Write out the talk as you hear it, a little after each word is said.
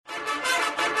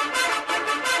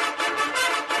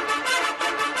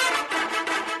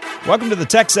Welcome to the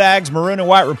Texags Maroon and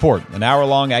White Report, an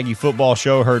hour-long Aggie football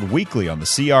show heard weekly on the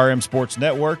CRM Sports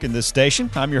Network in this station.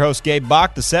 I'm your host, Gabe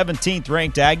Bach. The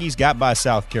 17th-ranked Aggies got by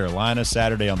South Carolina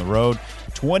Saturday on the road,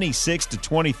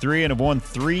 26-23, and have won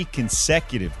 3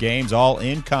 consecutive games, all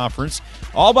in conference,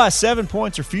 all by 7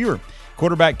 points or fewer.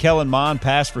 Quarterback Kellen Mond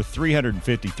passed for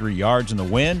 353 yards in the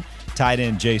win. Tight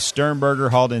end Jay Sternberger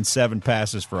hauled in 7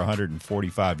 passes for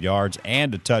 145 yards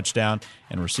and a touchdown,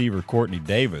 and receiver Courtney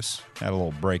Davis had a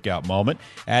little breakout moment,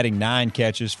 adding 9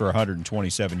 catches for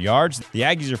 127 yards. The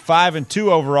Aggies are 5-2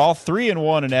 overall,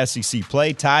 3-1 in SEC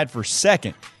play, tied for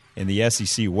second in the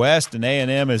SEC West, and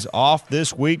A&M is off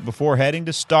this week before heading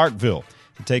to Starkville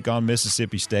to take on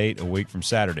Mississippi State a week from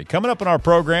Saturday. Coming up in our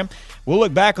program, we'll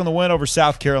look back on the win over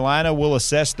South Carolina. We'll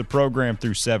assess the program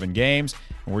through 7 games.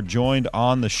 And we're joined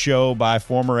on the show by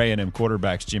former A&M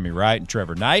quarterbacks Jimmy Wright and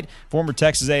Trevor Knight, former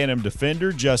Texas A&M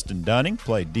defender Justin Dunning,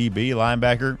 played DB,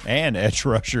 linebacker, and edge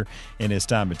rusher in his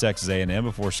time at Texas A&M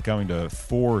before succumbing to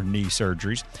 4 knee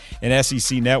surgeries. And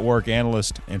SEC Network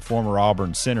analyst and former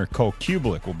Auburn center Cole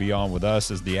Cubelic will be on with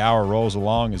us as the hour rolls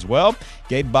along as well.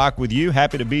 Gabe Bach with you.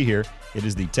 Happy to be here. It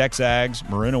is the Texags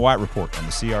Maroon and White Report on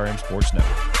the CRM Sports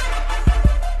Network.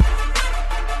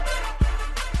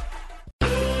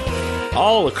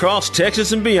 All across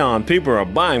Texas and beyond, people are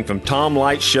buying from Tom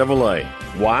Light Chevrolet.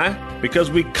 Why?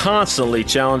 Because we constantly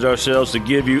challenge ourselves to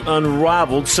give you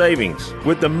unrivaled savings.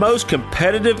 With the most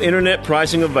competitive internet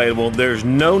pricing available, there's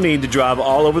no need to drive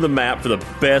all over the map for the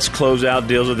best closeout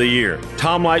deals of the year.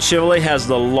 Tom Light Chevrolet has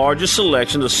the largest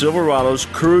selection of Silverados,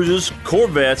 Cruzes,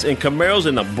 Corvettes, and Camaros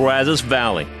in the Brazos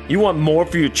Valley. You want more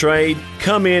for your trade?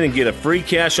 Come in and get a free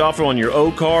cash offer on your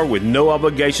old car with no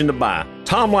obligation to buy.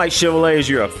 Tom Light Chevrolet is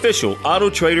your official Auto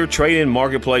Trader trade-in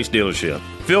marketplace dealership.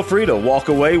 Feel free to walk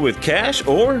away with cash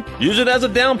or use it as a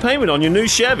down payment on your new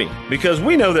Chevy, because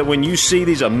we know that when you see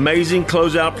these amazing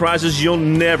closeout prices, you'll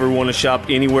never want to shop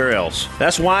anywhere else.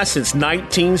 That's why since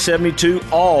 1972,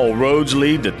 all roads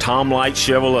lead to Tom Light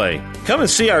Chevrolet. Come and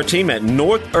see our team at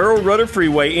North Earl Rudder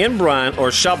Freeway in Bryan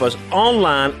or shop us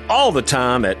online all the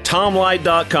time at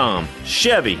tomlight.com.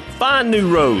 Chevy, find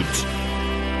new roads.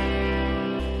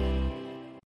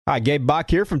 Hi, Gabe Bach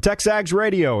here from Texags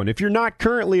Radio, and if you're not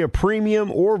currently a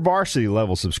premium or varsity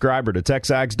level subscriber to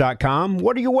Texags.com,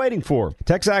 what are you waiting for?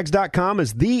 Texags.com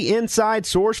is the inside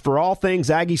source for all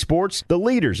things Aggie sports, the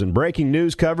leaders in breaking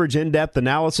news coverage, in-depth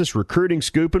analysis, recruiting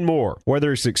scoop, and more.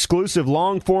 Whether it's exclusive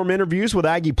long-form interviews with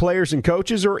Aggie players and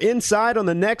coaches or insight on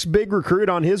the next big recruit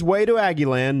on his way to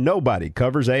Aggieland, nobody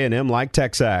covers A&M like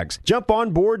Texags. Jump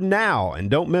on board now and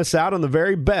don't miss out on the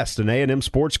very best in A&M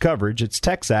sports coverage. It's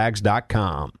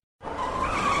Texags.com.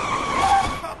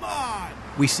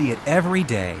 We see it every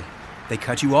day. They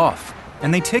cut you off,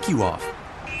 and they tick you off.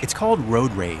 It's called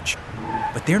road rage.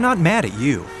 But they're not mad at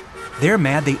you. They're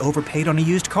mad they overpaid on a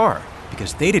used car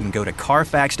because they didn't go to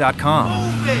Carfax.com.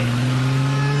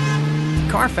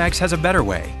 Carfax has a better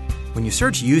way. When you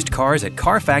search used cars at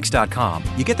Carfax.com,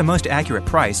 you get the most accurate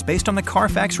price based on the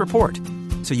Carfax report.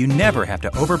 So you never have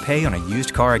to overpay on a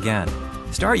used car again.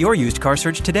 Start your used car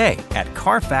search today at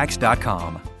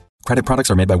Carfax.com. Credit products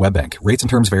are made by WebBank. Rates and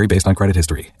terms vary based on credit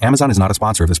history. Amazon is not a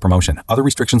sponsor of this promotion. Other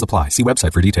restrictions apply. See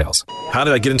website for details. How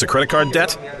did I get into credit card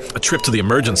debt? A trip to the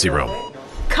emergency room.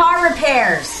 Car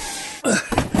repairs.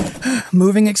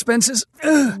 Moving expenses.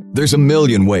 There's a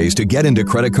million ways to get into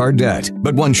credit card debt,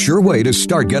 but one sure way to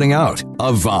start getting out.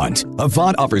 Avant.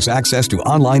 Avant offers access to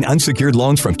online unsecured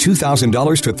loans from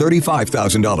 $2,000 to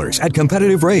 $35,000 at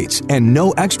competitive rates and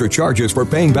no extra charges for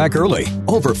paying back early.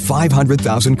 Over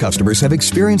 500,000 customers have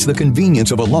experienced the convenience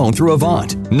of a loan through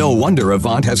Avant. No wonder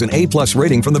Avant has an A+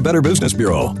 rating from the Better Business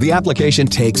Bureau. The application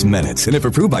takes minutes, and if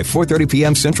approved by 4:30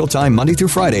 p.m. Central Time Monday through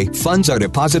Friday, funds are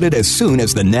deposited as soon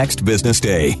as the next business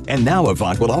day. And now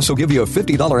Avant will also give you a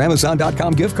 $50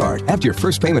 Amazon.com gift card after your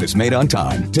first payment is made on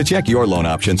time. To check your loan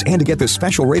options and to get this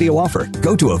special radio offer,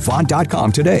 go to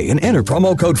Avant.com today and enter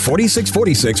promo code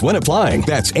 4646 when applying.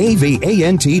 That's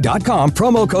AVANT.com,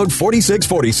 promo code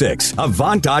 4646.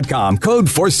 Avant.com, code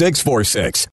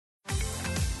 4646.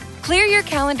 Clear your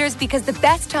calendars because the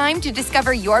best time to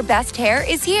discover your best hair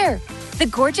is here. The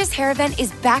Gorgeous Hair Event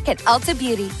is back at Ulta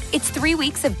Beauty. It's 3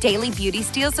 weeks of daily beauty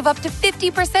steals of up to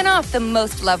 50% off the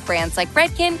most loved brands like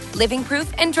Redken, Living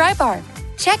Proof, and Drybar.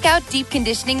 Check out deep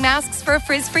conditioning masks for a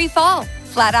frizz-free fall,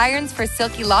 flat irons for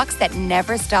silky locks that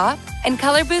never stop, and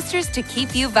color boosters to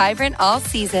keep you vibrant all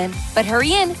season. But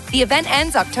hurry in, the event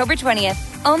ends October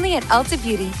 20th, only at Ulta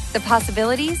Beauty. The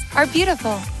possibilities are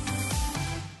beautiful.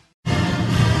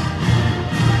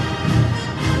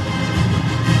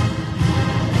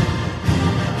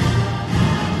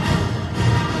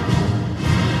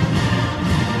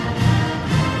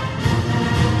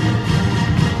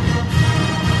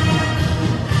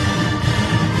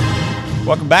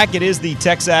 Welcome back. It is the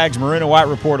Texags Maroon and White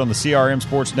Report on the CRM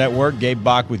Sports Network. Gabe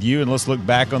Bach with you, and let's look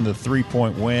back on the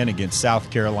 3-point win against South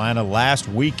Carolina last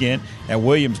weekend at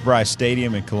Williams-Brice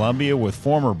Stadium in Columbia with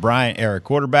former Bryant-era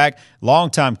quarterback,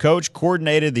 longtime coach,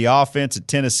 coordinated the offense at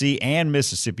Tennessee and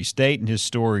Mississippi State in his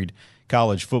storied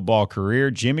college football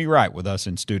career. Jimmy Wright with us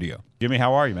in studio. Jimmy,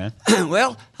 how are you, man?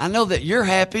 Well, I know that you're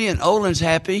happy and Olin's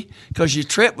happy because your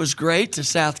trip was great to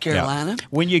South Carolina. Yeah.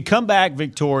 When you come back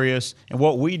victorious, and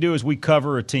what we do is we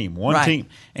cover a team, one team.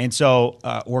 And so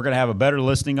we're going to have a better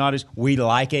listening audience. We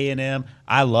like A&M.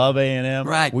 I love A&M.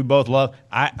 Right. We both love.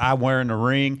 I'm wearing the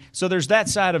ring. So there's that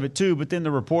side of it too, but then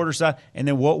the reporter side, and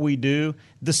then what we do,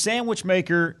 the sandwich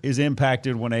maker is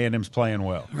impacted when A&M's playing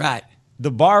well. Right. The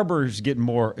barber's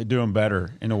doing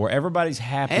better in the world. Everybody's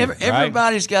happy.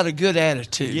 Everybody's got a good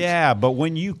attitude. Yeah, but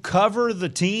when you cover the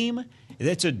team,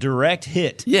 it's a direct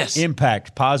hit. Yes.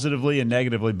 Impact positively and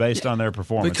negatively based on their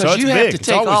performance. Because so it's you big.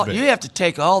 have to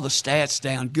take all the stats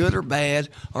down, good or bad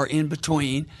or in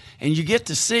between, and you get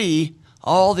to see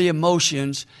all the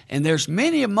emotions, and there's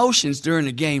many emotions during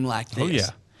a game like this. Oh, yeah.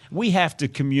 We have to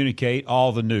communicate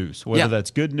all the news, whether that's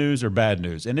good news or bad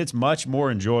news. And it's much more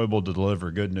enjoyable to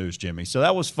deliver good news, Jimmy. So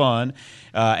that was fun.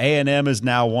 A&M has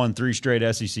now won 3 straight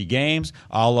SEC games.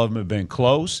 All of them have been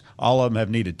close. All of them have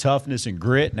needed toughness and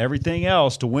grit and everything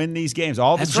else to win these games.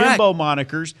 All the Jimbo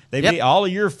monikers, they need all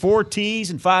of your 4 T's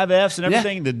and 5 F's and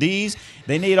everything, the D's,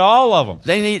 they need all of them.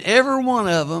 They need every one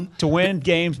of them. To win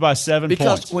games by 7 points.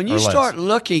 Because when you start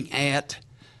looking at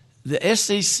the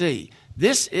SEC,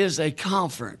 this is a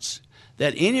conference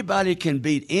that anybody can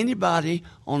beat anybody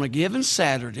on a given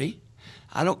Saturday.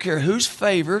 I don't care who's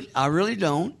favored. I really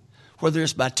don't. Whether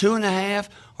it's by 2.5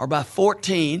 or by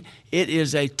 14, it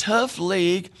is a tough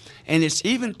league, and it's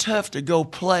even tough to go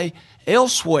play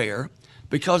elsewhere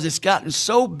because it's gotten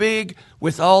so big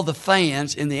with all the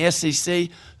fans in the SEC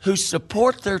who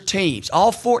support their teams.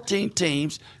 All 14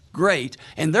 teams, great,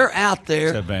 and they're out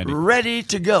there ready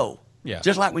to go. Yeah.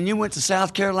 Just like when you went to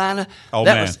South Carolina,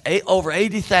 was over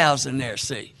 80,000 there,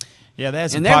 see. Yeah, they had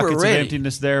some pockets of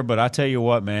emptiness there, but I tell you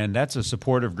what, man, that's a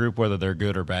supportive group whether they're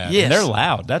good or bad. Yes. And they're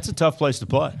loud. That's a tough place to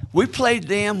play. We played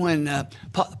them when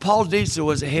Paul Dietzel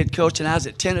was a head coach and I was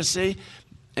at Tennessee,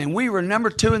 and we were number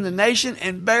 2 in the nation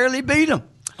and barely beat them.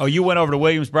 Oh, you went over to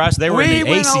Williams-Brice? They were in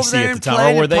the ACC at the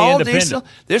time, or were they Paul independent? Dietzel,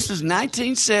 this was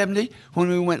 1970 when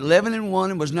we went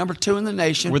 11-1 and was number 2 in the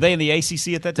nation. Were they in the ACC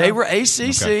at that time? They were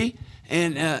ACC. Okay.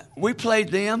 And we played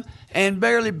them and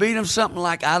barely beat them, something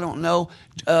like, I don't know.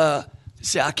 I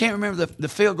can't remember the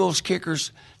field goals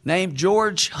kicker's name,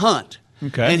 George Hunt.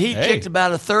 Okay. And he kicked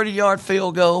about a 30-yard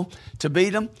field goal to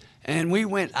beat them. And we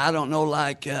went, I don't know,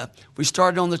 we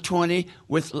started on the 20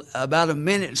 with about a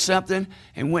minute and something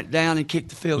and went down and kicked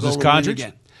the field goal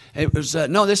again. It was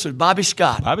this was Bobby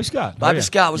Scott. Bobby Scott. Bobby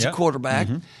Scott was a quarterback.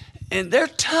 Mm-hmm. And they're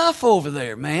tough over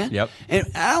there, man. Yep. And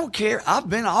I don't care. I've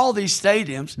been to all these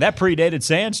stadiums. That predated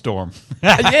Sandstorm.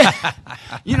 Yeah.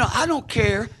 I don't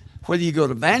care whether you go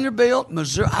to Vanderbilt,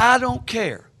 Missouri. I don't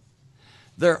care.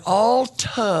 They're all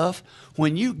tough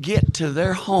when you get to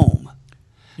their home.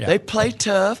 Yeah. They play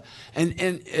tough. And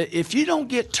if you don't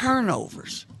get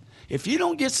turnovers, if you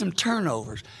don't get some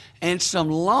turnovers and some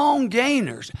long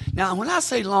gainers. Now, when I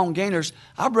say long gainers,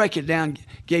 I break it down,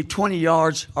 gave 20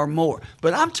 yards or more.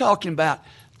 But I'm talking about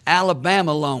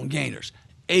Alabama long gainers,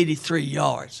 83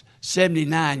 yards,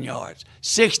 79 yards,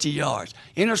 60 yards.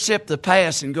 Intercept the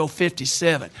pass and go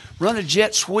 57. Run a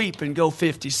jet sweep and go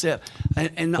 57.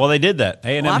 Well, they did that.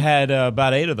 A&M had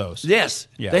about 8 of those. Yes.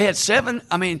 Yeah. They had 7.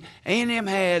 I mean, A&M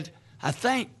had, I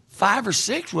think, 5 or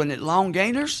 6, wasn't it, long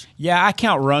gainers? Yeah, I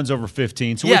count runs over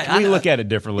 15, so we look at it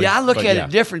differently. Yeah, I look at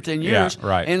it different than yours. Yeah,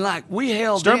 right. And, we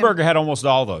held Sternberger had almost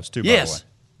all those, too, by the way.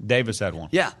 Davis had one.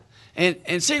 Yeah.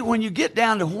 And see, when you get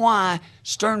down to why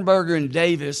Sternberger and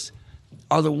Davis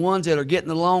are the ones that are getting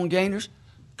the long gainers,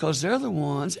 because they're the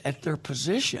ones at their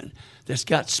position that's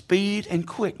got speed and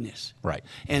quickness. Right.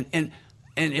 And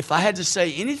if I had to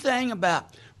say anything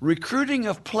about recruiting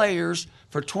of players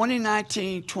for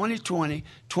 2019, 2020,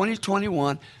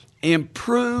 2021,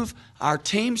 improve our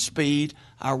team speed,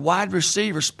 our wide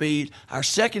receiver speed, our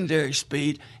secondary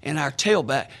speed, and our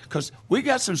tailback. Because we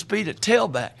got some speed at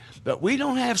tailback, but we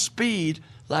don't have speed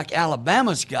like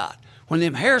Alabama's got. When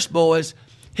them Harris boys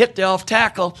hit the off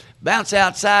tackle, bounce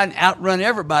outside, and outrun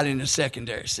everybody in the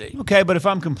secondary seat. Okay, but if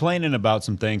I'm complaining about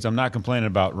some things, I'm not complaining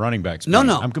about running back speed.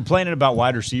 No. I'm complaining about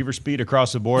wide receiver speed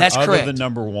across the board. That's other correct. Than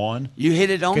number 1. You hit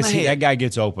it on the head. That guy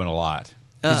gets open a lot.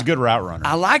 He's a good route runner.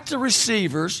 I like the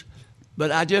receivers,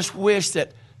 but I just wish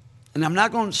that, and I'm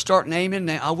not going to start naming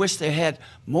now, I wish they had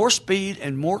more speed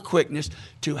and more quickness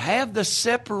to have the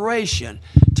separation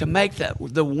to make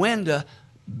the window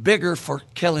bigger for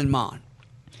Kellen Mond.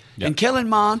 Yep. And Kellen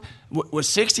Mond was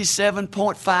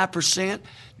 67.5%,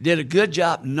 did a good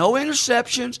job. No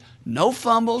interceptions, no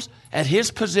fumbles at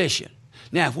his position.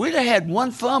 Now, if we'd have had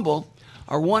one fumble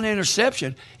or one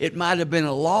interception, it might have been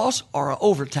a loss or an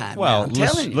overtime. Well,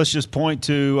 now, let's just point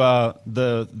to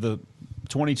the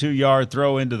 22-yard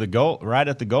throw into the goal, right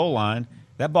at the goal line.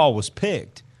 That ball was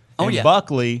picked. And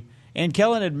Buckley, and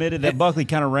Kellen admitted that Buckley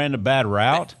kind of ran a bad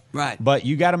route. Right. But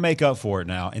you got to make up for it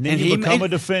now. And then you become a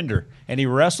defender. And he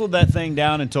wrestled that thing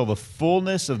down until the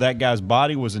fullness of that guy's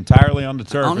body was entirely on the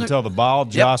turf until the ball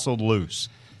jostled loose.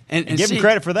 And give him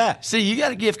credit for that. See, you got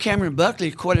to give Cameron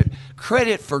Buckley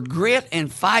credit for grit and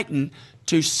fighting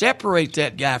to separate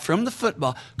that guy from the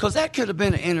football, because that could have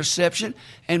been an interception.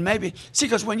 And maybe – see,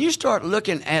 because when you start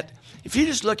looking at – if you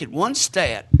just look at one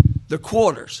stat, the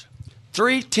quarters,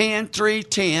 3-10,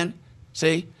 3-10,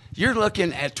 see – you're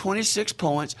looking at 26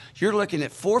 points. You're looking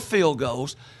at 4 field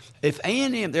goals. If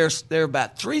A&M, there are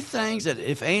about 3 things that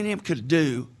if A&M could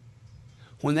do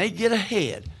when they get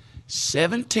ahead,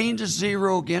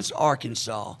 17-0 against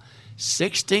Arkansas,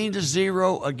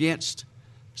 16-0 against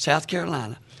South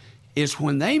Carolina, is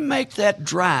when they make that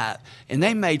drive, and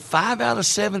they made 5 out of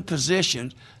 7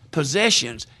 possessions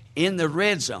in the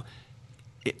red zone.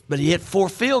 But he hit 4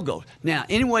 field goals. Now,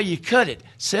 any way you cut it,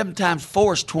 7 times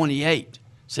 4 is 28.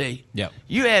 See? Yep.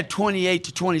 You add 28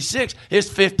 to 26, it's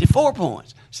 54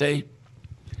 points. See?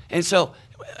 And so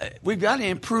we've got to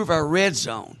improve our red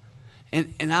zone.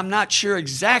 And I'm not sure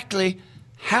exactly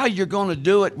how you're going to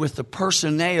do it with the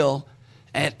personnel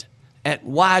at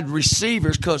wide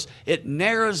receivers, because it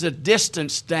narrows the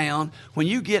distance down. When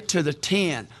you get to the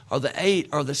 10 or the 8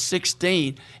 or the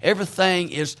 16,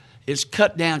 everything is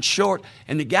cut down short.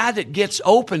 And the guy that gets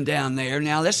open down there,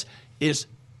 now this is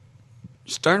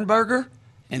Sternberger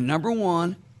and number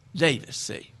 1, Davis,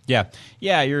 see.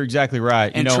 Yeah, you're exactly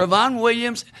right. And Trevon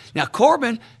Williams. Now,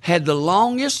 Corbin had the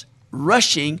longest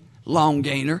rushing long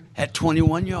gainer at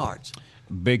 21 yards.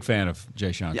 Big fan of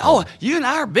Jayshon. Oh, you and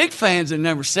I are big fans of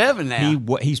number 7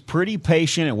 now. He's pretty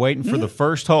patient and waiting for the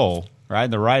first hole, right,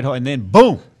 in the right hole, and then,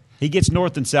 boom, he gets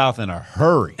north and south in a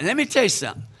hurry. And let me tell you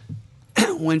something.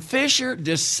 When Fisher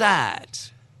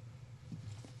decides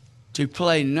to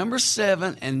play number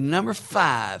 7 and number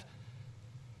 5,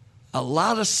 a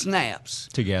lot of snaps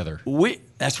together.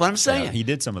 That's what I'm saying. Yeah, he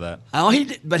did some of that. Oh, he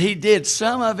did, but he did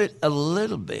some of it a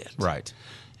little bit. Right.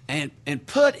 And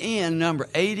put in number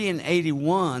 80 and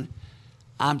 81.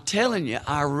 I'm telling you,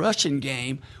 our rushing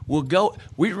game will go.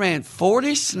 We ran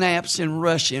 40 snaps in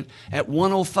rushing at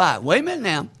 105. Wait a minute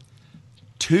now.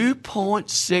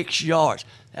 2.6 yards.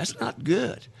 That's not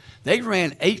good. They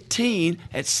ran 18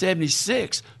 at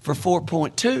 76 for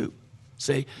 4.2.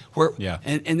 See,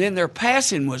 and then their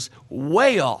passing was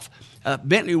way off.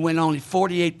 Bentley went only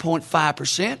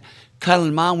 48.5%.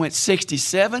 Kellen Mond went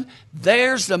 67.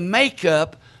 There's the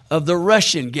makeup of the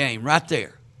rushing game right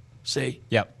there. See?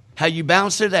 Yep. How you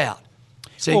bounce it out.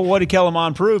 See? Well, what did Kellen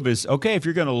Mond prove is, okay, if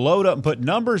you're going to load up and put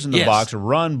numbers in the box,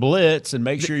 run blitz, and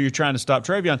make sure you're trying to stop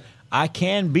Travion, I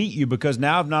can beat you, because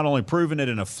now I've not only proven it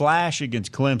in a flash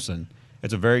against Clemson,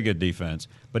 it's a very good defense,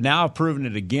 but now I've proven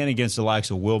it again against the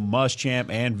likes of Will Muschamp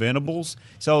and Venables.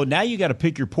 So now you got to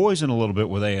pick your poison a little bit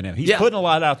with A&M. He's putting a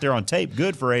lot out there on tape.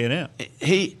 Good for A&M.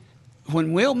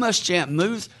 When Will Muschamp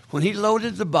moved, when he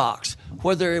loaded the box,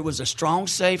 whether it was a strong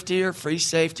safety or free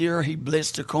safety or he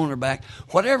blitzed a cornerback,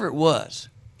 whatever it was,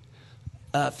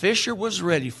 Fisher was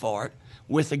ready for it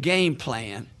with a game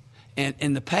plan,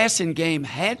 and the passing game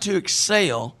had to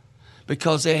excel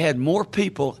because they had more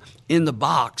people in the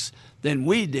box than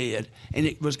we did, and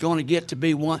it was going to get to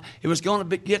be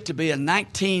get to be a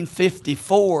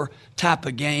 1954 type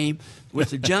of game with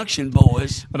the Junction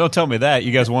boys. Well, don't tell me that.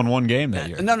 You guys won one game that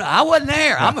year. No, I wasn't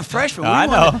there. I'm a freshman. I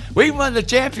know. We won the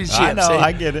championship. I know. See?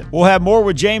 I get it. We'll have more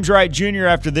with James Wright Jr.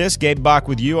 after this. Gabe Bach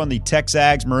with you on the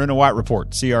Texags Maroon and White Report,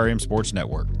 CRM Sports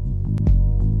Network.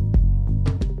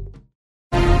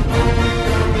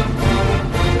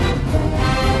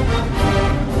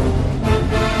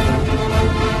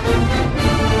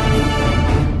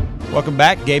 Welcome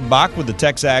back. Gabe Bach with the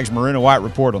Texags Maroon and White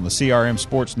Report on the CRM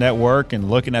Sports Network,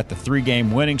 and looking at the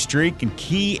 3-game winning streak and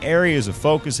key areas of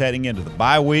focus heading into the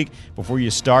bye week before you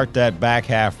start that back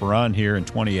half run here in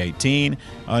 2018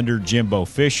 under Jimbo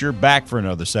Fisher. Back for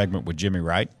another segment with Jimmy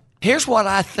Wright. Here's what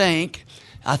I think.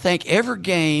 I think every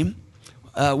game,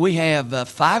 we have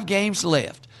 5 games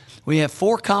left. We have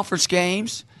 4 conference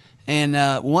games and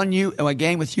a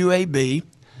game with UAB.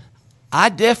 I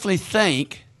definitely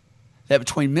think that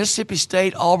between Mississippi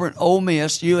State, Auburn, Ole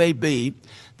Miss, UAB,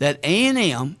 that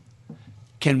A&M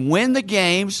can win the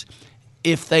games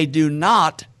if they do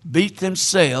not beat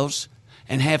themselves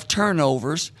and have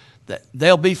turnovers, that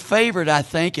they'll be favored, I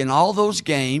think, in all those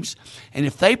games. And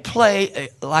if they play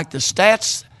like the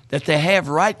stats that they have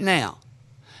right now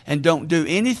and don't do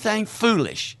anything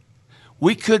foolish,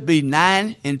 we could be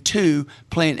 9-2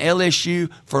 playing LSU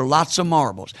for lots of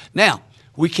marbles. Now,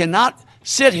 we cannot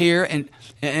sit here and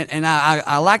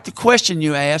I like the question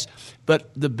you asked,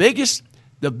 but the biggest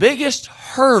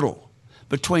hurdle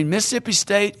between Mississippi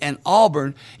State and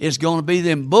Auburn is going to be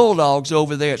them Bulldogs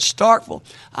over there at Starkville.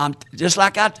 Just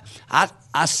like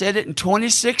I said it in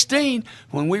 2016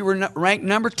 when we were ranked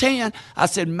number 10. I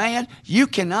said, man, you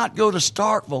cannot go to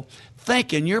Starkville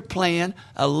thinking you're playing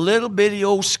a little bitty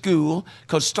old school,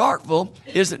 because Starkville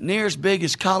isn't near as big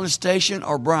as College Station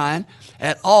or Bryan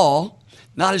at all.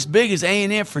 Not as big as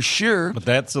A&M for sure. But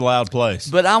that's a loud place.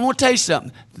 But I want to tell you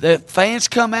something. The fans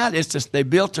come out. They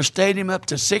built their stadium up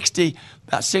to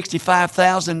about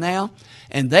 65,000 now,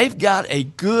 and they've got a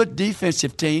good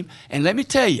defensive team. And let me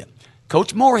tell you,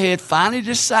 Coach Moorhead finally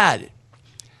decided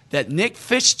that Nick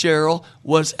Fitzgerald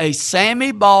was a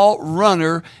Sammy Ball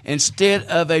runner instead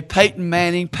of a Peyton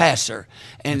Manning passer.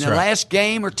 And the last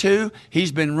game or two,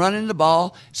 he's been running the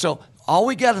ball. So all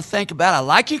we got to think about, I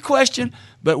like your question,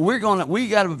 but we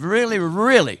got to really,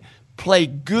 really play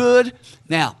good.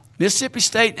 Now, Mississippi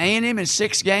State and A&M in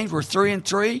 6 games were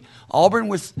 3-3. Auburn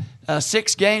with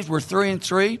 6 games were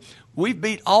 3-3. We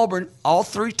beat Auburn all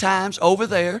 3 times over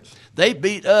there. They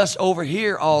beat us over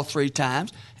here all 3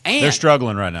 times. And they're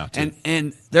struggling right now, too.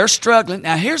 And they're struggling.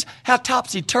 Now, here's how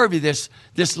topsy-turvy this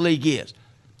league is.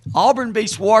 Auburn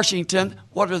beats Washington.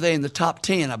 What are they in the top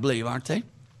 10, I believe, aren't they?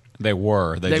 They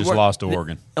were. They just lost to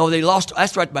Oregon. They lost.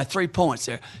 That's right, by 3 points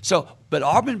there. So, but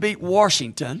Auburn beat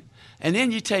Washington, and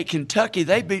then you take Kentucky.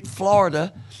 They beat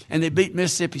Florida, and they beat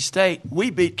Mississippi State. We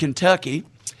beat Kentucky.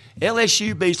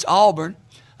 LSU beats Auburn.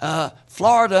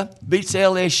 Florida beats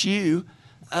LSU.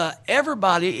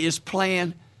 Everybody is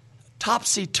playing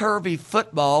topsy-turvy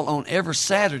football on every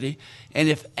Saturday, and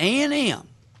if A&M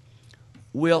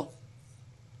will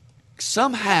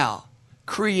somehow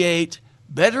create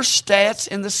better stats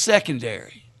in the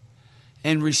secondary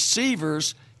and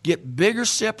receivers get bigger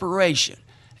separation,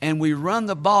 and we run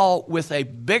the ball with a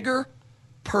bigger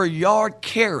per yard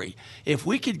carry, if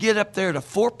we could get up there to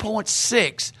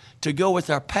 4.6 to go with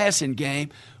our passing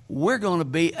game, we're going to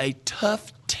be a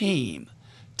tough team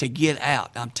to get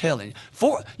out. I'm telling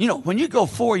you. When you go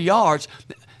 4 yards,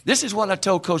 this is what I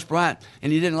told Coach Bryant,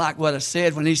 and he didn't like what I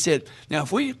said when he said, now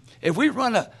if we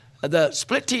run the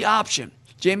split T option,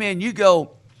 Jimmy, and you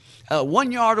go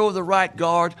 1 yard over the right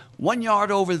guard, 1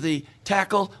 yard over the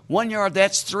tackle, 1 yard,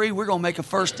 that's 3, we're going to make a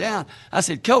first down. I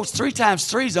said, Coach, 3 times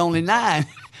 3 is only 9.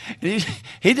 And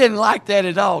he didn't like that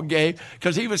at all, Gabe,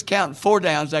 because he was counting 4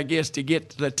 downs, I guess, to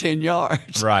get to the 10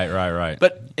 yards. Right.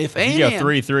 But if A&M, you go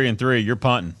 3, 3, and 3, you're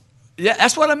punting. Yeah,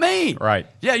 that's what I mean. Right.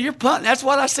 Yeah, you're punting. That's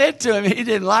what I said to him. He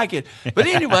didn't like it. But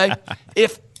anyway,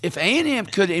 if A&M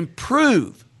could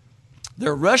improve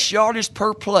their rush yardage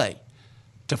per play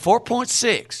to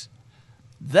 4.6,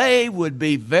 they would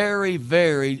be very,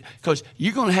 very – because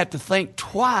you're going to have to think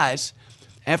twice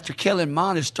after Kellen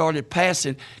Mond has started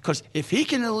passing, because if he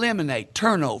can eliminate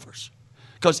turnovers,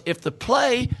 because if the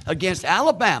play against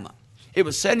Alabama, it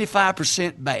was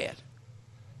 75% bad,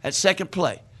 that second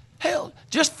play. Hell,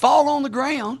 just fall on the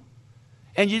ground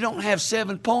and you don't have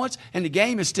 7 points and the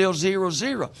game is still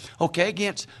 0-0.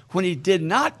 Okay, when he did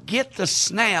not get the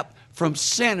snap from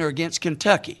center against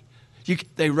Kentucky,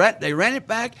 they ran it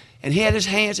back and he had his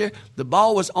hands there. The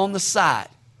ball was on the side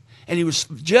and he was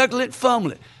juggling,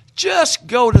 fumbling. Just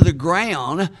go to the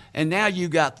ground, and now you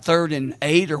got 3rd and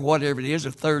 8 or whatever it is, or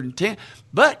 3rd and 10.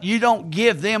 But you don't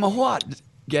give them a what,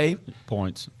 Gabe?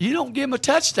 Points. You don't give them a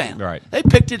touchdown. Right. They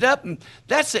picked it up, and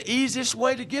that's the easiest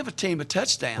way to give a team a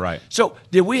touchdown. Right. So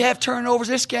did we have turnovers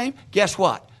this game? Guess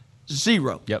what?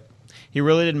 0. Yep. He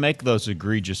really didn't make those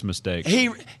egregious mistakes.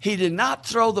 He did not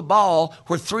throw the ball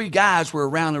where 3 guys were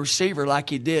around the receiver like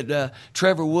he did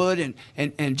Trevor Wood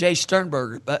and Jay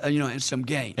Sternberger, in some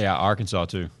games. Yeah, Arkansas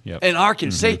too. Yep. And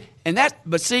Arkansas.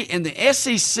 See, in the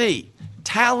SEC,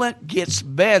 talent gets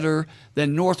better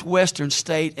than Northwestern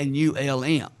State and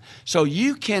ULM. So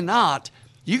you got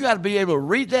to be able to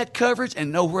read that coverage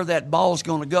and know where that ball is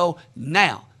going to go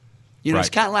now.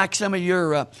 It's kind of like some of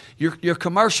your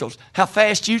commercials. How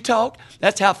fast you talk,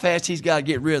 that's how fast he's got to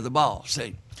get rid of the ball,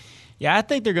 see. Yeah, I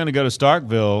think they're going to go to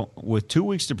Starkville with 2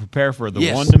 weeks to prepare for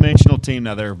the one-dimensional team.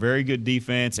 Now, they're a very good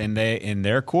defense, and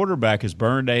their quarterback has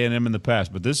burned A&M in the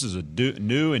past, but this is a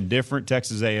new and different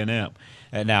Texas A&M.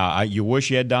 And now, you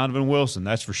wish you had Donovan Wilson,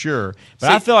 that's for sure.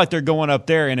 But I feel like they're going up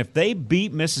there, and if they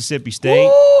beat Mississippi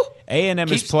State, A&M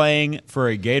is playing for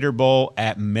a Gator Bowl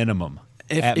at minimum.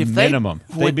 If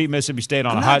they beat Mississippi State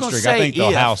on a hot streak, I think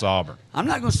they'll house Auburn. I'm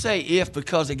not going to say if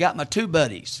because they got my two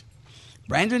buddies.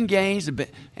 Brandon Gaines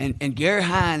and Gary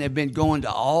Hine have been going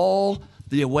to all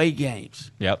the away games.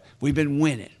 Yep. We've been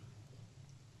winning.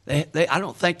 I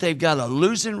don't think they've got a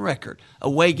losing record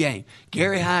away game.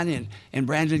 Gary Hine and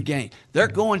Brandon Gaines. They're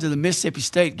going to the Mississippi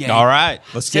State game. All right.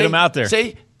 Let's get them out there.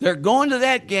 See, they're going to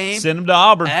that game. Send them to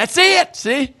Auburn. That's it.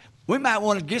 See, we might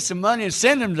want to get some money and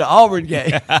send them to Auburn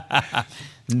game.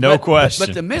 No question.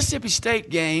 But the Mississippi State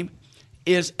game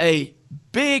is a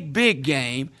big, big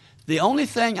game. The only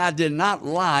thing I did not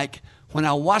like when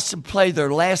I watched them play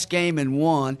their last game and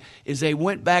won is they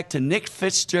went back to Nick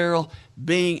Fitzgerald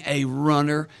being a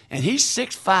runner, and he's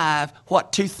 6'5",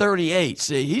 238.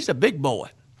 See, he's a big boy.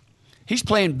 He's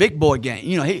playing big boy game.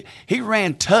 You know, he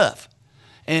ran tough.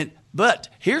 But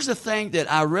here's the thing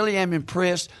that I really am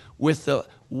impressed with the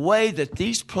way that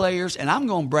these players, and I'm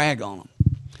going to brag on them.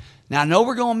 Now, I know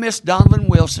we're going to miss Donovan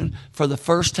Wilson for the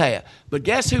first half, but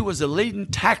guess who was the leading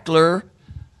tackler?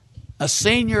 A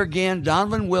senior again,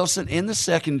 Donovan Wilson in the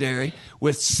secondary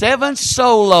with 7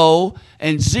 solo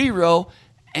and 0,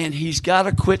 and he's got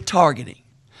to quit targeting.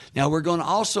 Now, we're going to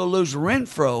also lose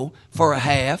Renfro for a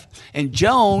half, and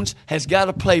Jones has got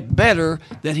to play better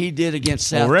than he did against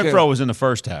South Carolina. Renfro was in the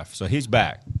first half, so he's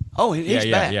back. Oh, he's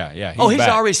back. Yeah. He's back.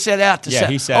 Already set out to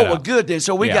set. He set out. Well, good then.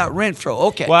 So we got Renfro.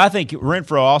 Okay. Well, I think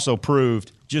Renfro also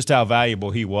proved just how valuable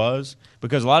he was.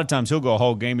 Because a lot of times he'll go a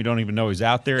whole game, you don't even know he's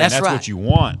out there. That's and that's right. what you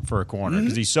want for a corner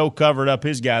because he's so covered up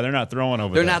his guy, they're not throwing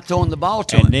over there. They're not throwing the ball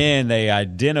to him. And then they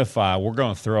identify, we're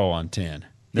going to throw on 10.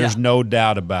 There's no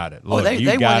doubt about it. Look, they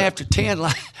went after 10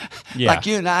 like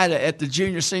you and I at the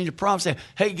junior-senior prom saying,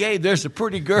 hey, Gabe, there's a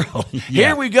pretty girl.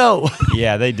 Here we go.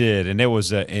 Yeah, they did. And it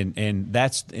was and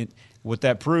that's what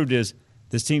that proved is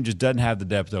this team just doesn't have the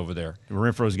depth over there.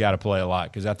 Renfro's got to play a lot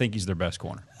because I think he's their best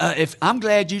corner. I'm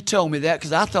glad you told me that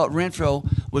because I thought Renfro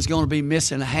was going to be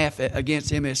missing a half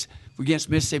against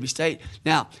Mississippi State.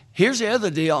 Now, here's the other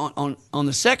deal. On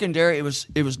the secondary, it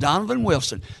was Donovan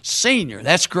Wilson, senior.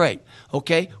 That's great.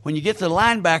 Okay, when you get to the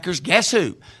linebackers, guess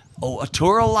who?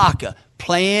 Atura Laka,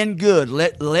 playing good.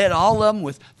 Led all of them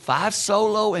with 5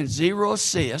 solo and 0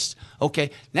 assists.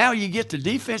 Okay, now you get to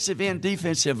defensive end,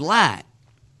 defensive line.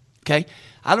 Okay,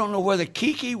 I don't know whether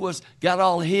Kiki got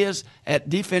all his at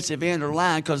defensive end or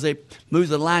line because they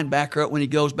moved the linebacker up when he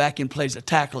goes back and plays a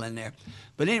tackle in there.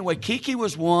 But anyway, Kiki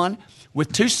was one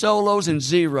with 2 solos and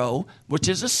 0, which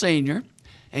is a senior.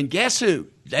 And guess who?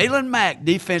 Dalen Mack,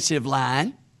 defensive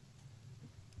line.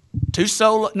 2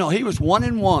 solo. No, he was 1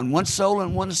 and 1. 1 solo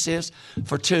and 1 assist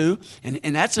for 2.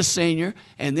 And that's a senior.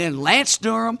 And then Lance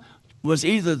Durham was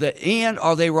either the end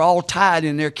or they were all tied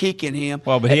in there kicking him.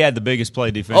 Well, but he had the biggest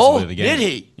play defensively of the game. Did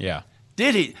he? Yeah.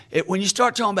 Did he? When you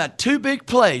start talking about 2 big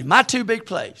plays, my 2 big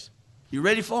plays, you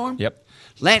ready for them? Yep.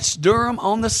 Lance Durham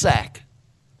on the sack.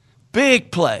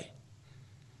 Big play.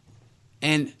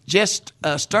 And just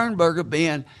Sternberger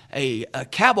being a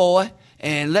cowboy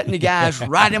and letting the guys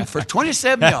ride him for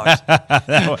 27 yards.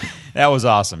 That was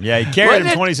awesome. Yeah, he carried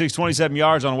him 26, 27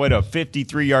 yards on the way to a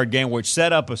 53-yard game, which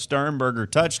set up a Sternberger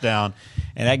touchdown,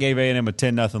 and that gave A&M a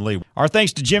 10-0 lead. Our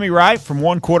thanks to Jimmy Wright. From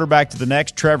one quarterback to the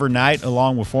next, Trevor Knight,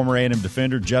 along with former A&M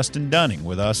defender Justin Dunning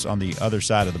with us on the other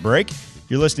side of the break.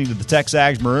 You're listening to the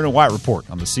Texags Maroon and White Report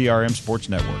on the CRM Sports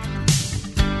Network.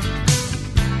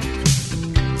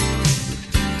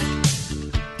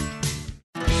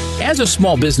 As a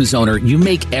small business owner, you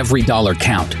make every dollar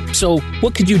count. So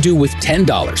what could you do with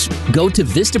 $10? Go to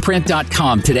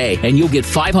Vistaprint.com today and you'll get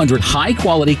 500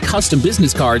 high-quality custom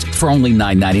business cards for only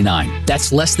 $9.99.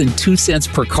 That's less than 2 cents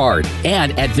per card.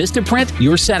 And at Vistaprint,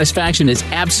 your satisfaction is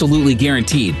absolutely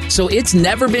guaranteed. So it's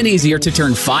never been easier to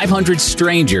turn 500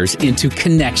 strangers into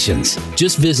connections.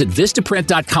 Just visit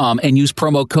Vistaprint.com and use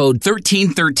promo code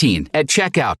 1313 at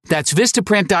checkout. That's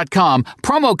Vistaprint.com,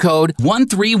 promo code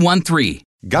 1313.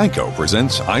 Geico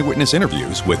presents eyewitness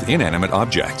interviews with inanimate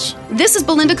objects. This is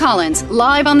Belinda Collins,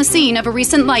 live on the scene of a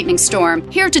recent lightning storm.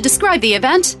 Here to describe the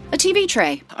event, a TV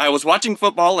tray. I was watching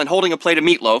football and holding a plate of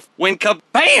meatloaf when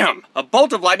kabam! A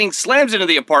bolt of lightning slams into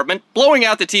the apartment, blowing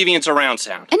out the TV and surround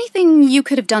sound. Anything you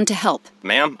could have done to help?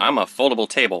 Ma'am, I'm a foldable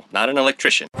table, not an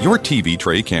electrician. Your TV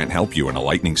tray can't help you in a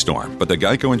lightning storm, but the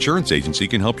Geico Insurance Agency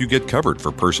can help you get covered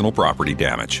for personal property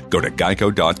damage. Go to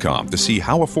geico.com to see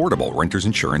how affordable renter's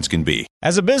insurance can be.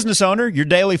 As a business owner, your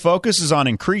daily focus is on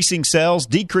increasing sales,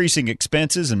 decreasing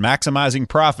expenses, and maximizing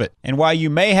profit. And while you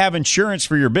may have insurance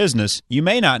for your business, you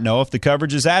may not know if the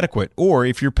coverage is adequate or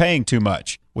if you're paying too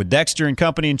much. With Dexter &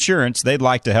 Company Insurance, they'd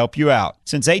like to help you out.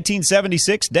 Since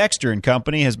 1876, Dexter &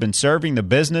 Company has been serving the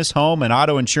business, home, and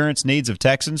auto insurance needs of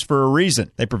Texans for a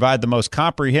reason. They provide the most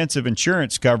comprehensive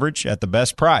insurance coverage at the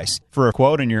best price. For a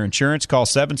quote on your insurance, call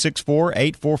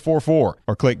 764-8444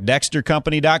 or click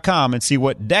DexterCompany.com and see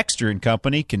what Dexter &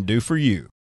 Company can do for you.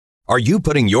 Are you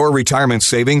putting your retirement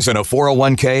savings in a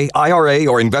 401k, IRA,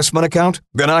 or investment account?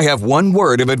 Then I have one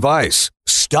word of advice.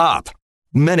 Stop.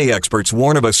 Many experts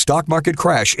warn of a stock market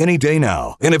crash any day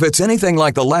now. And if it's anything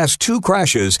like the last two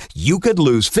crashes, you could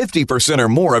lose 50% or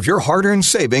more of your hard-earned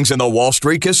savings in the Wall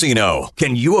Street casino.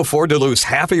 Can you afford to lose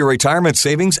half of your retirement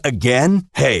savings again?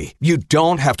 Hey, you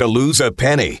don't have to lose a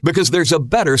penny because there's a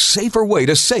better, safer way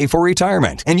to save for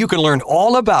retirement. And you can learn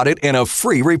all about it in a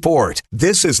free report.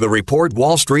 This is the report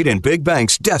Wall Street and big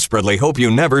banks desperately hope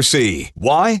you never see.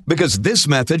 Why? Because this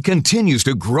method continues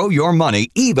to grow your money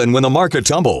even when the market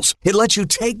tumbles. It lets you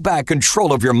take back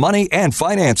control of your money and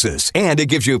finances, and it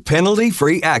gives you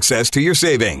penalty-free access to your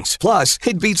savings. Plus,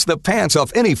 it beats the pants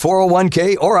off any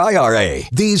 401k or IRA.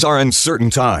 These are uncertain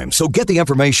times, so get the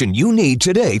information you need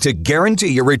today to guarantee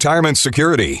your retirement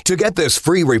security. To get this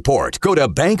free report, go to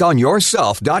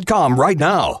bankonyourself.com right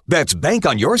now. That's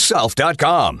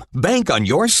bankonyourself.com.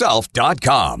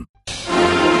 bankonyourself.com.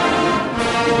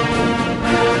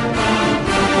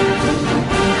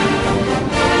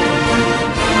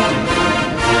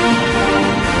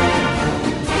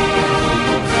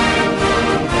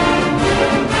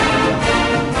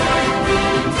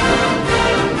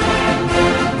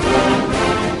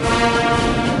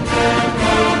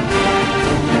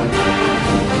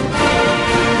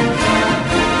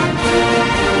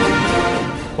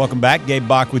 Welcome back. Gabe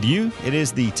Bach with you. It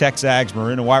is the TexAgs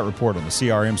Maroon and White Report on the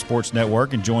CRM Sports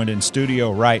Network, and joined in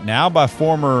studio right now by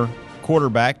former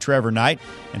quarterback Trevor Knight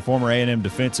and former A&M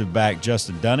defensive back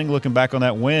Justin Dunning, looking back on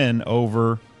that win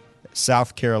over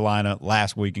South Carolina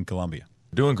last week in Columbia.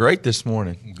 Doing great this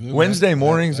morning. Good. Wednesday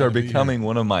mornings are becoming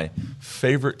one of my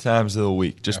favorite times of the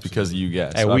week just because of you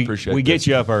guys. Hey, so I appreciate it. We get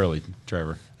you up early,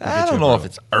 Trevor. I don't know if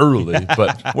it's early,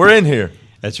 but we're in here.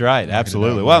 That's right.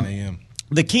 Absolutely. Well,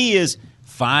 the key is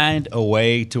find a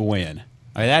way to win.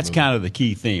 I mean, that's kind of the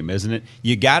key theme, isn't it?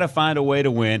 You got to find a way to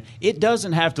win. It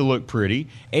doesn't have to look pretty,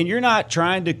 and you're not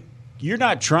trying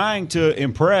to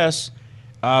impress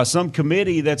some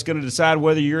committee that's going to decide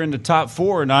whether you're in the top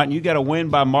four or not, and you got to win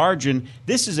by margin.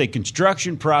 This is a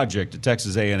construction project at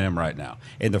Texas A&M right now,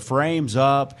 and the frame's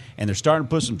up, and they're starting to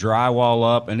put some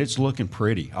drywall up, and it's looking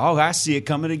pretty. Oh, I see it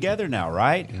coming together now,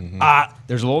 right? Mm-hmm.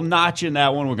 There's a little notch in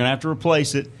that one. We're going to have to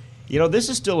replace it. You know, this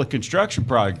is still a construction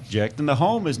project, and the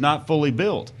home is not fully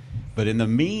built. But in the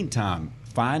meantime,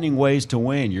 finding ways to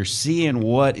win, you're seeing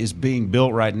what is being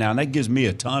built right now, and that gives me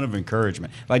a ton of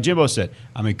encouragement. Like Jimbo said,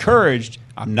 I'm encouraged.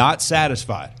 I'm not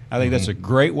satisfied. I think that's a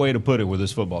great way to put it with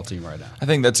this football team right now. I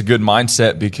think that's a good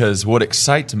mindset because what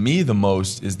excites me the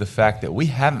most is the fact that we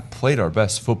haven't played our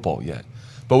best football yet.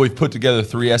 But we've put together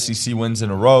 3 SEC wins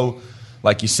in a row.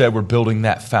 Like you said, we're building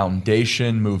that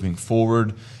foundation moving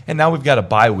forward. And now we've got a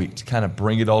bye week to kind of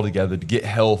bring it all together, to get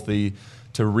healthy,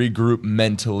 to regroup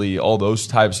mentally, all those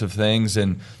types of things.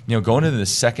 And, you know, going into the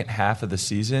second half of the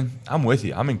season, I'm with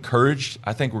you. I'm encouraged.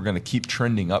 I think we're going to keep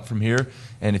trending up from here.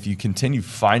 And if you continue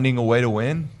finding a way to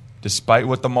win, despite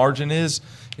what the margin is,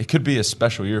 it could be a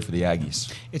special year for the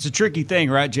Aggies. It's a tricky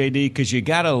thing, right, JD? Because you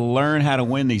got to learn how to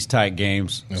win these tight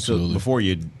games before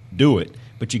you do it.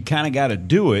 But you kind of got to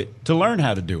do it to learn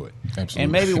how to do it. Absolutely.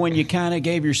 And maybe when you kind of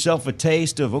gave yourself a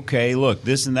taste of, okay, look,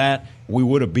 this and that, we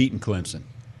would have beaten Clemson,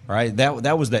 right?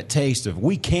 That was that taste of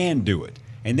we can do it.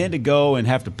 And then to go and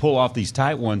have to pull off these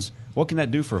tight ones, what can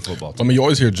that do for a football team? I mean, you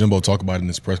always hear Jimbo talk about it in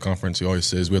his press conference. He always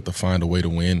says we have to find a way to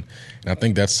win. And I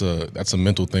think that's a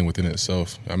mental thing within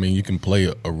itself. I mean, you can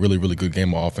play a really, really good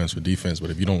game of offense or defense,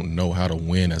 but if you don't know how to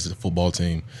win as a football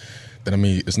team, then, I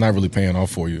mean, it's not really paying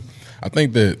off for you. I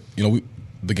think that, you know,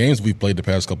 the games we've played the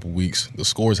past couple of weeks, the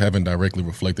scores haven't directly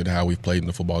reflected how we've played in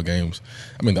the football games.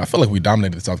 I mean, I felt like we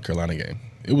dominated the South Carolina game.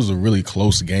 It was a really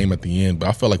close game at the end, but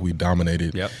I felt like we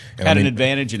dominated. Yep. Had an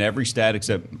advantage in every stat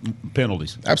except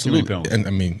penalties. Absolutely. Penalties.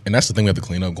 And that's the thing we have to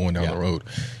clean up going down the road.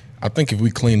 I think if we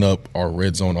clean up our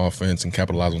red zone offense and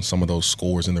capitalize on some of those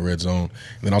scores in the red zone,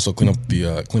 and then also clean up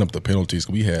the penalties,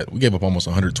 we gave up almost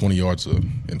 120 yards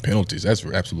in penalties. That's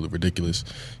absolutely ridiculous.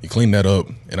 You clean that up,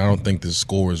 and I don't think the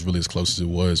score is really as close as it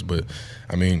was. But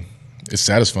I mean, it's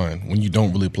satisfying when you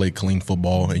don't really play clean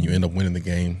football and you end up winning the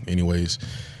game anyways.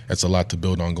 that's a lot to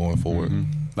build on going forward.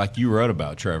 Like you wrote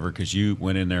about, Trevor, because you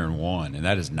went in there and won, and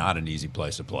that is not an easy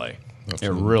place to play.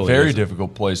 Absolutely. It really Very isn't.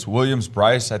 difficult place.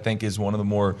 Williams-Brice, I think, is one of the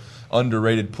more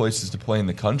underrated places to play in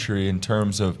the country in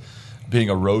terms of being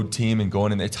a road team and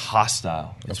going in. It's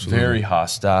hostile. It's very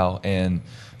hostile. And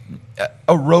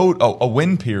a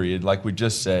win period, like we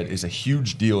just said, is a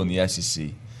huge deal in the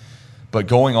SEC. But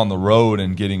going on the road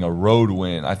and getting a road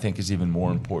win, I think, is even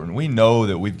more important. We know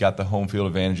that we've got the home field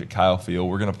advantage at Kyle Field.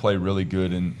 We're going to play really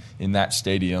good in that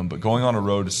stadium. But going on a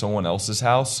road to someone else's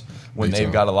house when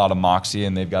they've got a lot of moxie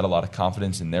and they've got a lot of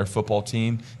confidence in their football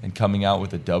team and coming out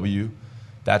with a W,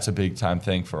 that's a big-time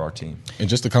thing for our team. And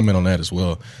just to comment on that as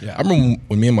well, I remember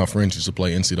when me and my friends used to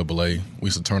play NCAA, we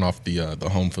used to turn off the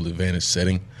home field advantage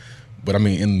setting. But, I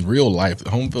mean, in real life, the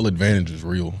home field advantage is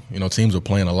real. You know, teams are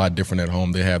playing a lot different at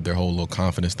home. They have their whole little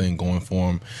confidence thing going for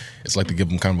them. It's like to give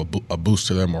them kind of a boost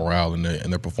to their morale, and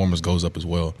their performance goes up as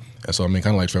well. And so, I mean,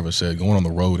 kind of like Trevor said, going on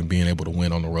the road and being able to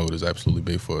win on the road is absolutely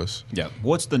big for us. Yeah.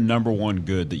 What's the number one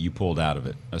good that you pulled out of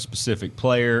it? A specific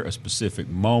player, a specific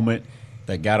moment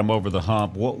that got them over the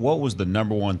hump? What was the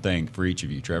number one thing for each of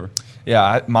you, Trevor?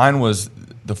 Yeah, mine was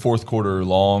the fourth quarter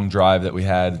long drive that we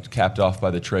had, capped off by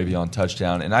the Travion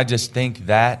touchdown. And I just think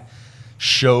that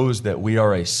shows that we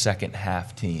are a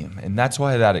second-half team. And that's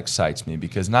why that excites me,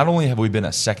 because not only have we been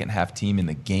a second-half team in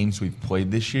the games we've played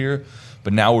this year,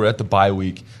 but now we're at the bye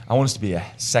week. I want us to be a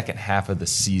second half of the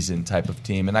season type of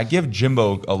team. And I give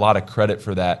Jimbo a lot of credit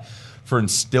for that, for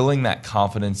instilling that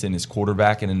confidence in his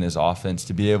quarterback and in his offense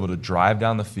to be able to drive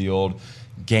down the field,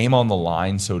 game on the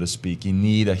line, so to speak. You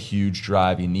need a huge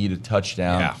drive. You need a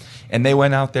touchdown. Yeah. And they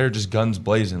went out there just guns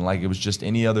blazing like it was just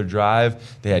any other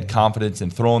drive. They had confidence in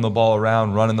throwing the ball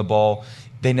around, running the ball.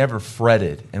 They never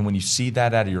fretted. And when you see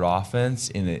that out of your offense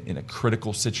in a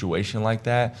critical situation like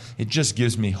that, it just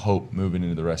gives me hope moving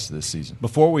into the rest of the season.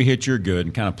 Before we hit your good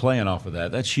and kind of playing off of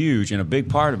that, that's huge. And a big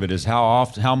part of it is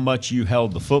how much you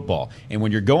held the football. And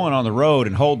when you're going on the road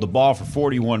and hold the ball for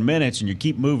 41 minutes and you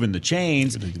keep moving the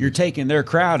chains, you're taking their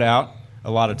crowd out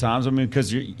a lot of times. I mean,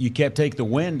 because you kept taking the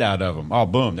wind out of them. Oh,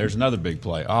 boom, there's another big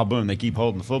play. Oh, boom, they keep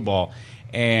holding the football.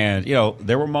 And, you know,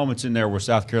 there were moments in there where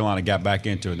South Carolina got back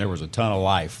into it, and there was a ton of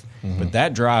life. But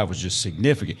that drive was just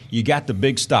significant. You got the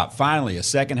big stop, finally, a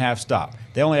second-half stop.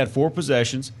 They only had 4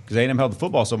 possessions because A&M held the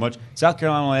football so much. South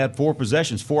Carolina only had 4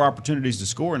 possessions, 4 opportunities to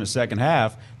score in the second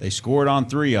half. They scored on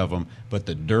 3 of them, but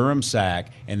the Durham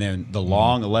sack and then the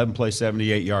long 11-play,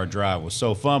 78-yard drive was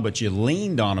so fun, but you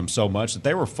leaned on them so much that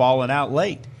they were falling out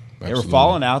late. They were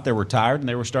falling out, they were tired, and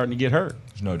they were starting to get hurt.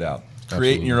 There's no doubt.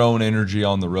 Creating your own energy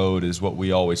on the road is what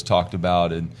we always talked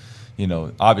about. And, you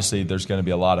know, obviously there's going to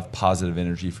be a lot of positive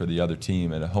energy for the other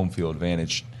team at a home field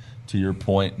advantage, to your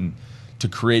point. And to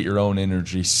create your own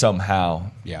energy somehow,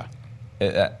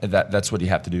 that's what you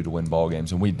have to do to win ball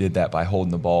games. And we did that by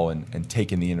holding the ball and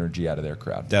taking the energy out of their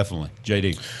crowd. Definitely.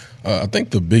 JD? I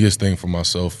think the biggest thing for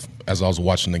myself as I was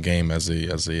watching the game as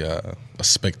a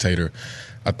spectator,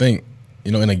 I think,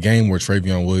 you know, in a game where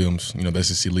Travion Williams, you know, the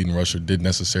SEC leading rusher, didn't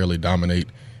necessarily dominate,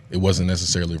 it wasn't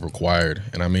necessarily required.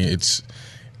 And, I mean,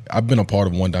 I've been a part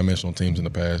of one-dimensional teams in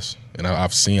the past, and I've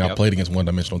played against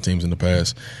one-dimensional teams in the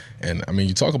past. And, I mean,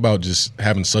 you talk about just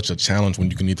having such a challenge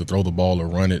when you can either throw the ball or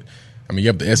run it. I mean, you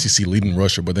have the SEC leading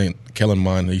rusher, but then Kellen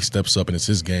Mond, he steps up and it's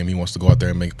his game. He wants to go out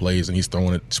there and make plays, and he's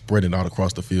throwing it, spreading it out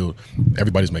across the field.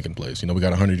 Everybody's making plays. You know, we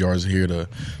got 100 yards here to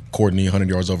Courtney, 100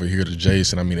 yards over here to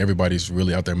Jason. I mean, everybody's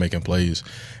really out there making plays.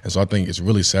 And so I think it's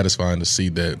really satisfying to see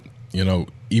that, you know,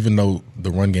 even though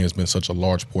the run game has been such a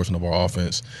large portion of our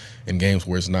offense, in games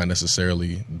where it's not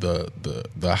necessarily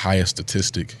the highest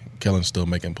statistic, Kellen's still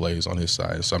making plays on his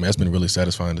side. So, I mean, that's been really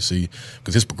satisfying to see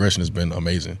because his progression has been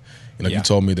amazing. You know, if you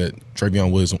told me that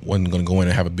Travion Williams wasn't going to go in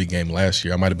and have a big game last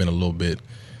year, I might have been a little bit,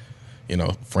 you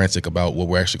know, frantic about what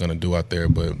we're actually going to do out there.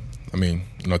 But, I mean,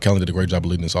 you know, Kellen did a great job of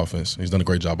leading this offense. He's done a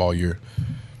great job all year.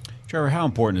 Trevor, how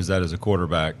important is that as a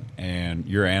quarterback? And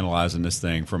you're analyzing this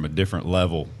thing from a different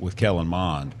level with Kellen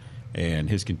Mond and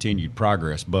his continued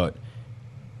progress. But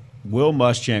Will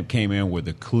Muschamp came in with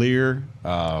a clear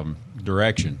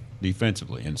direction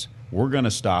defensively. And we're going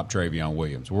to stop Travion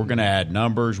Williams. We're going to add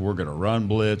numbers. We're going to run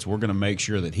blitz. We're going to make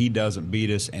sure that he doesn't beat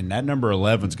us. And that number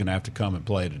 11 is going to have to come and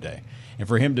play today. And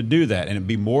for him to do that, and it'd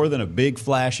be more than a big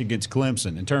flash against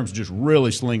Clemson in terms of just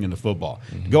really slinging the football.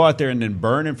 Go out there and then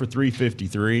burn him for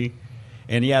 353.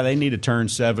 And, yeah, they need to turn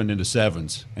 7 into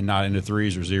 7s and not into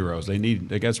 3s or 0s.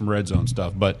 They got some red zone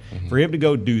stuff. But for him to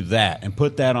go do that and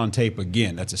put that on tape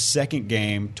again, that's a second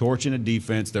game, torching a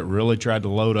defense that really tried to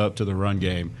load up to the run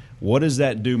game. What does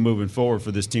that do moving forward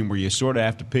for this team where you sort of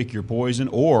have to pick your poison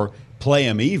or play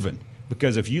them even?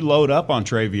 Because if you load up on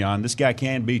Travion, this guy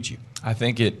can beat you. I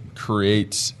think it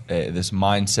creates this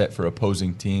mindset for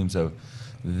opposing teams of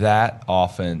that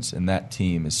offense and that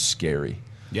team is scary.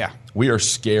 Yeah. We are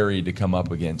scary to come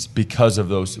up against because of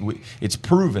those. It's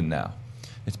proven now.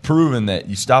 It's proven that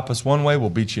you stop us one way,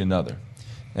 we'll beat you another.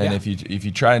 And if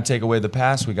you try and take away the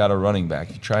pass, we got our running back.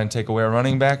 If you try and take away our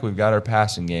running back, we've got our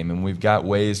passing game, and we've got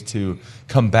ways to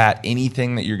combat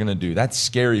anything that you're going to do. That's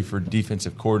scary for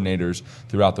defensive coordinators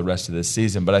throughout the rest of this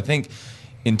season. But I think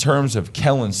in terms of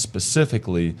Kellen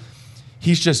specifically,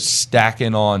 he's just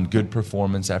stacking on good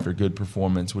performance after good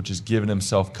performance, which has given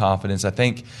himself confidence. I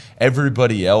think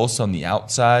everybody else on the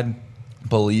outside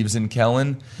believes in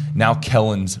Kellen. Now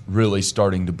Kellen's really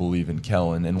starting to believe in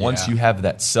Kellen. And once you have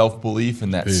that self-belief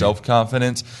and that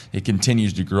self-confidence, it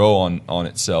continues to grow on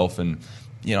itself. And,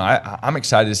 you know, I'm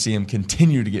excited to see him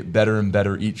continue to get better and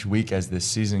better each week as this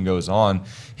season goes on.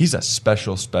 He's a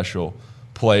special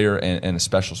player and a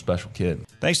special kid.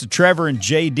 Thanks to Trevor and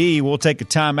JD. We'll take a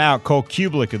timeout. Cole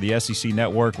Kublik of the SEC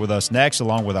Network with us next,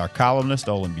 along with our columnist,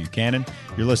 Olin Buchanan.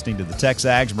 You're listening to the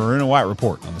Texags Maroon and White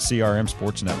Report on the CRM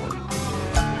Sports Network.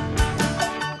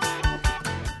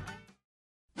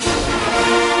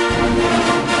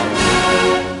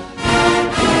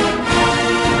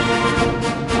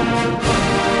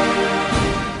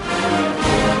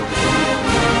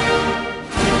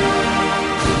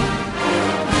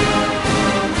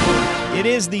 It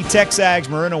is the Texags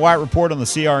Maroon and White Report on the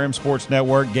CRM Sports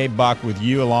Network. Gabe Bach with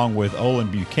you, along with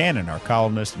Olin Buchanan, our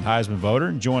columnist and Heisman voter,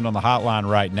 and joined on the hotline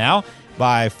right now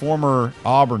by former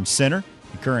Auburn center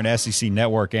and current SEC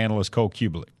Network analyst Cole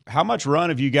Kublik. How much run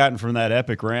have you gotten from that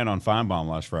epic rant on Feinbaum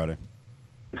last Friday?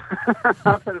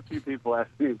 I've had a few people ask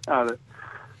me about it.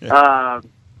 Yeah.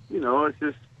 It's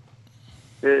just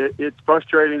it's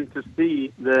frustrating to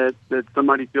see that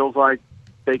somebody feels like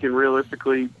they can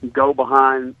realistically go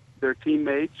behind their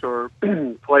teammates or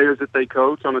players that they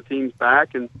coach on a team's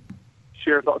back and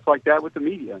share thoughts like that with the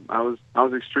media. I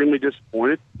was extremely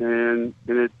disappointed, and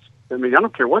it's. I mean, I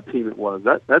don't care what team it was.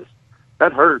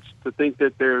 That hurts to think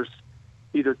that there's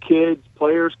either kids,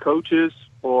 players, coaches,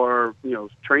 or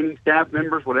training staff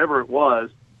members, whatever it was,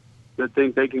 that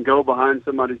think they can go behind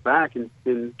somebody's back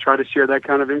and try to share that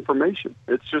kind of information.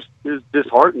 It's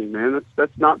disheartening, man.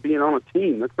 That's not being on a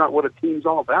team. That's not what a team's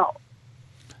all about.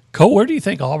 Cole, where do you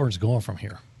think Auburn's going from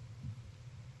here?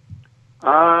 It's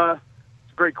a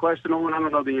great question, Owen. I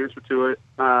don't know the answer to it.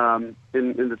 And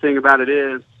the thing about it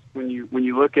is, when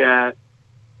you look at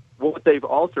what they've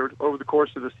altered over the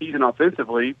course of the season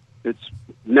offensively, it's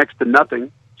next to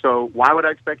nothing. So why would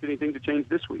I expect anything to change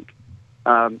this week?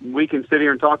 We can sit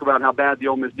here and talk about how bad the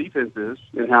Ole Miss defense is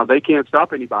and how they can't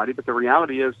stop anybody, but the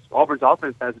reality is Auburn's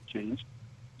offense hasn't changed.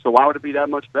 So why would it be that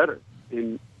much better?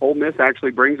 And Ole Miss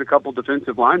actually brings a couple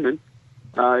defensive linemen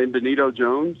in Benito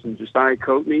Jones and Josiah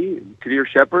Coatney and Kadir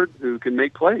Shepard who can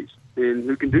make plays and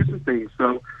who can do some things.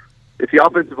 So if the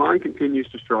offensive line continues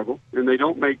to struggle and they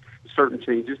don't make certain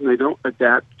changes and they don't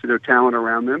adapt to their talent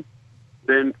around them,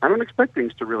 then I don't expect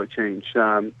things to really change.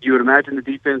 You would imagine the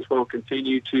defense will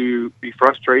continue to be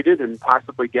frustrated and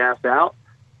possibly gassed out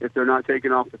if they're not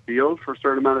taken off the field for a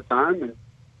certain amount of time. And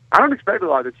I don't expect a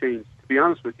lot to change, to be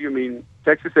honest with you. I mean,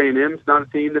 Texas A&M is not a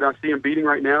team that I see them beating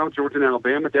right now. Georgia and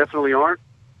Alabama definitely aren't.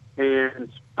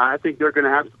 And I think they're going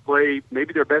to have to play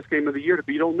maybe their best game of the year to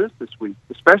beat Ole Miss this week,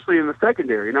 especially in the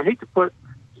secondary. And I hate to put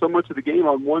so much of the game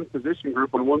on one position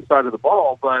group on one side of the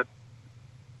ball, but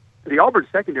the Auburn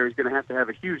secondary is going to have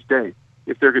a huge day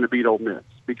if they're going to beat Ole Miss,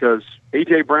 because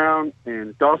A.J. Brown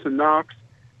and Dawson Knox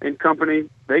and company,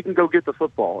 they can go get the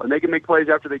football, and they can make plays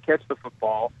after they catch the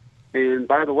football. And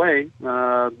by the way,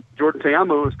 Jordan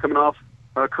Ta'amu is coming off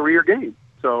a career game.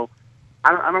 So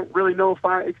I don't really know if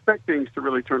I expect things to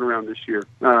really turn around this year,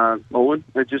 Owen.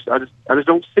 I just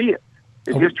don't see it.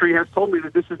 And history has told me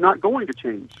that this is not going to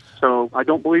change. So I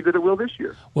don't believe that it will this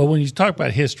year. Well, when you talk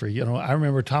about history, I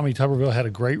remember Tommy Tuberville had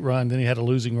a great run. Then he had a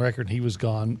losing record, and he was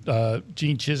gone.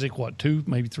 Gene Chizik,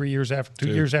 2 years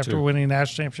after winning a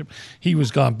national championship, he was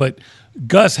gone. But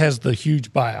Gus has the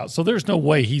huge buyout. So there's no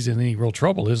way he's in any real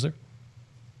trouble, is there?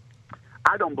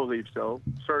 I don't believe so.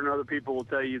 Certain other people will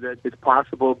tell you that it's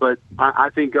possible, but I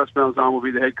think Gus Malzahn will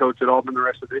be the head coach at Auburn the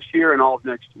rest of this year and all of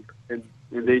next year.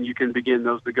 And then you can begin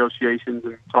those negotiations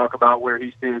and talk about where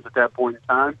he stands at that point in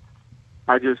time.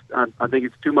 I think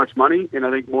it's too much money, and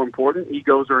I think more important,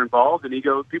 egos are involved, and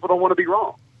people don't want to be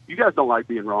wrong. You guys don't like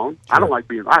being wrong. Sure.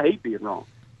 I hate being wrong.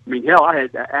 I mean, hell, I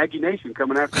had Aggie Nation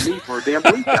coming after me for a damn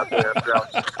week out there.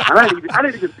 I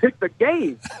didn't even pick the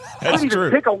game. I didn't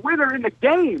even pick a winner in the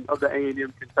game of the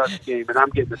A&M Kentucky game, and I'm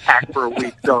getting attacked for a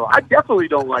week. So I definitely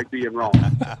don't like being wrong.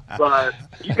 But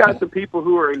you got some people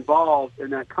who are involved in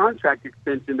that contract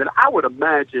extension that I would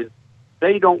imagine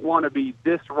they don't want to be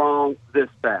this wrong this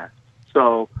fast.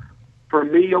 So for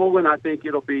me, Olin, I think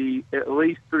it'll be at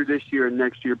least through this year and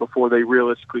next year before they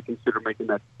realistically consider making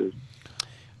that decision.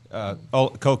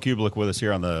 Cole Kublik with us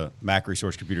here on the Mac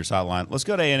Resource Computers Hotline. Let's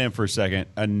go to A&M for a second.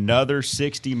 Another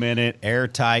 60-minute,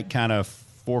 airtight kind of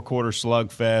four-quarter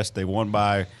slugfest. They won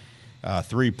by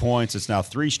 3 points. It's now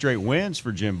 3 straight wins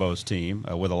for Jimbo's team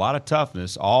with a lot of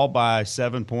toughness, all by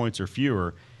 7 points or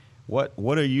fewer.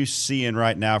 What are you seeing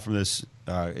right now from this?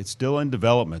 It's still in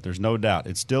development. There's no doubt.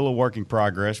 It's still a work in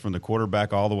progress from the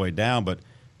quarterback all the way down. But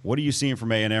what are you seeing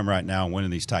from A&M right now winning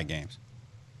these tight games?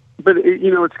 But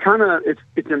it's kind of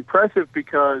it's impressive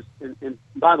because, and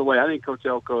by the way, I think Coach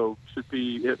Elko should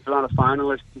be, if not a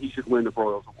finalist, he should win the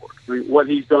Broyles Award. I mean, what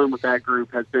he's done with that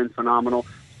group has been phenomenal.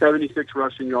 76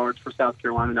 rushing yards for South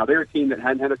Carolina. Now they're a team that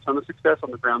hadn't had a ton of success on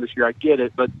the ground this year. I get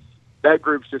it, but that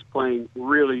group's just playing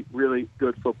really, really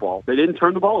good football. They didn't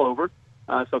turn the ball over,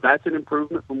 so that's an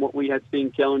improvement from what we had seen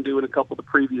Kellen do in a couple of the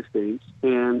previous games,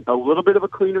 and a little bit of a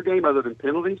cleaner game other than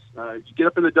penalties. You get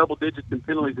up in the double digits in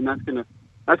penalties, and that's going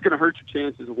to hurt your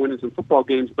chances of winning some football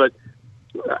games. But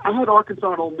I had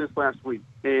Arkansas and Ole Miss last week,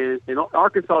 and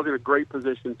Arkansas is in a great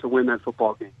position to win that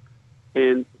football game.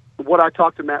 And what I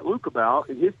talked to Matt Luke about,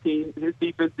 and his team, his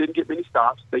defense didn't get many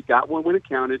stops. They got one when it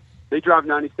counted. They drive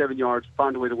 97 yards,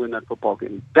 find a way to win that football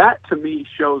game. That, to me,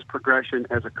 shows progression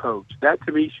as a coach. That,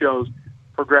 to me, shows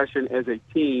progression as a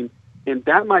team. And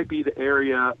that might be the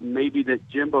area maybe that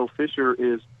Jimbo Fisher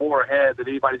is more ahead than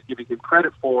anybody's giving him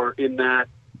credit for, in that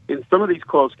in some of these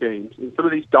close games, in some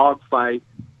of these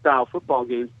dogfight-style football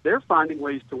games, they're finding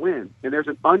ways to win. And there's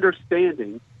an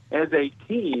understanding as a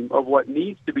team of what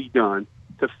needs to be done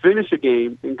to finish a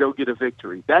game and go get a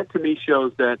victory. That, to me,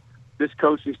 shows that this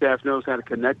coaching staff knows how to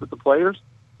connect with the players,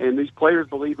 and these players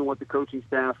believe in what the coaching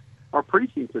staff are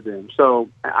preaching to them. So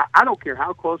I don't care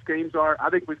how close games are.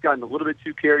 I think we've gotten a little bit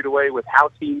too carried away with how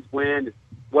teams win, and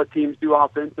what teams do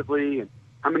offensively, and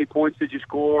how many points did you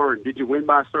score, and did you win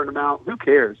by a certain amount? Who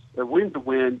cares? A win's a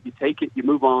win. You take it, you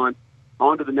move on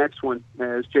to the next one,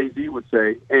 as Jay-Z would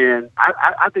say. And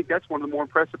I think that's one of the more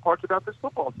impressive parts about this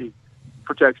football team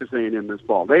for Texas A&M this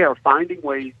fall. They are finding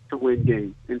ways to win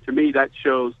games. And to me, that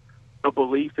shows a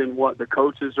belief in what the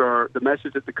coaches are, the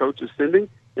message that the coach is sending,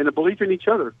 and a belief in each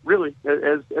other, really,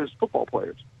 as football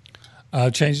players.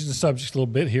 Changing the subject a little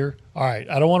bit here. All right,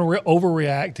 I don't want to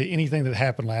overreact to anything that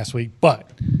happened last week,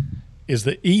 but is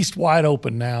the East wide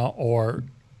open now, or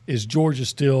is Georgia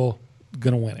still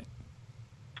going to win it?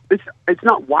 It's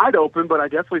not wide open, but I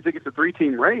definitely think it's a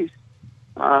 3-team race.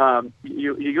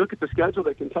 You look at the schedule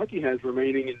that Kentucky has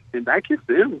remaining, and that gives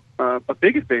them a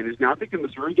big advantage. Now, I think the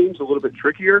Missouri game's a little bit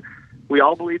trickier. We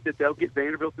all believe that they'll get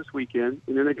Vanderbilt this weekend,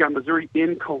 and then they've got Missouri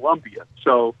in Columbia.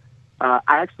 So I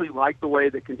actually like the way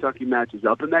that Kentucky matches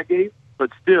up in that game. But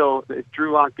still, if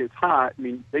Drew Lock gets hot, I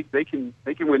mean, they can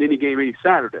win any game any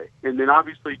Saturday. And then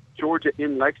obviously Georgia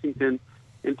in Lexington,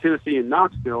 and Tennessee in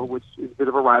Knoxville, which is a bit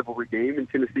of a rivalry game, and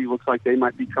Tennessee looks like they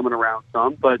might be coming around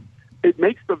some. But it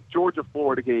makes the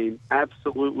Georgia-Florida game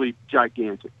absolutely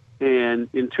gigantic. And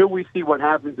until we see what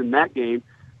happens in that game,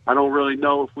 I don't really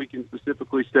know if we can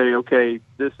specifically say, okay,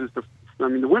 this is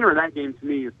the winner of that game to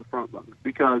me is the front runner.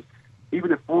 Because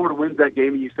even if Florida wins that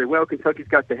game and you say, well, Kentucky's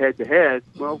got the head-to-head,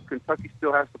 well, Kentucky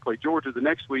still has to play Georgia the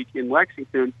next week in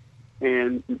Lexington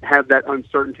and have that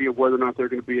uncertainty of whether or not they're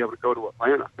going to be able to go to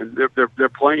Atlanta. And they're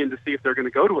playing to see if they're going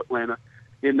to go to Atlanta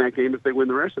in that game if they win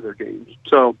the rest of their games.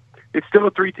 So it's still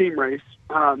a 3-team race.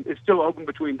 It's still open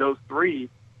between those three.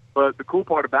 But the cool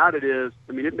part about it is,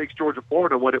 I mean, it makes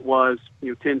Georgia-Florida what it was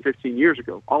 10, 15 years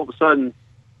ago. All of a sudden,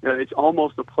 it's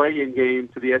almost a play-in game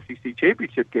to the SEC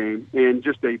championship game, and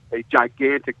just a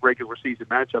gigantic regular season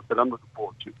matchup that I'm looking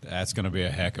forward to. That's going to be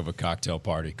a heck of a cocktail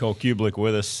party. Cole Kublik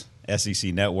with us,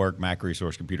 SEC Network, Mac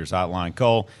Resource Computers Hotline.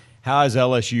 Cole, how has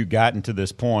LSU gotten to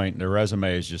this point? Their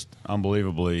resume is just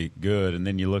unbelievably good, and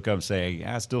then you look up and say,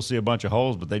 I still see a bunch of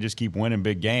holes, but they just keep winning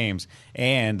big games.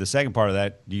 And the second part of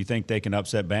that, do you think they can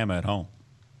upset Bama at home?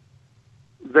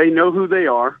 They know who they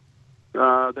are.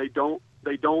 They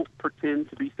don't pretend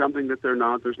to be something that they're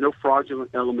not. There's no fraudulent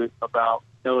element about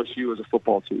LSU as a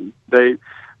football team.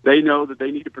 They know that they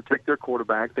need to protect their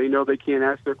quarterback. They know they can't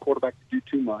ask their quarterback to do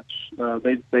too much.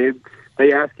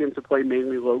 They ask him to play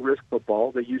mainly low-risk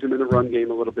football. They use him in the run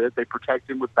game a little bit. They protect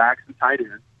him with backs and tight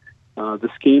ends. The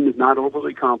scheme is not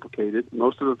overly complicated.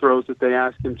 Most of the throws that they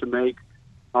ask him to make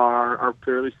are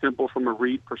fairly simple from a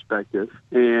read perspective,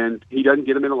 and he doesn't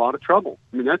get them in a lot of trouble.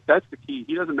 I mean, that's the key.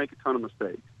 He doesn't make a ton of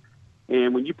mistakes.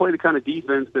 And when you play the kind of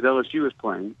defense that LSU is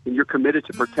playing, and you're committed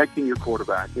to protecting your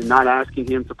quarterback and not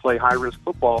asking him to play high-risk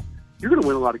football, you're going to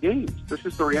win a lot of games. That's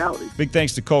just the reality. Big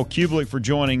thanks to Cole Kublik for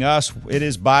joining us. It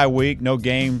is bye week. No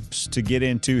games to get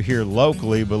into here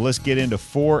locally, but let's get into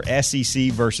 4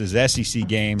 SEC versus SEC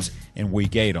games in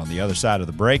Week 8 on the other side of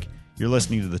the break. You're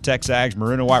listening to the TexAgs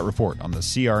Maroon and White Report on the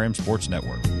CRM Sports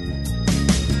Network.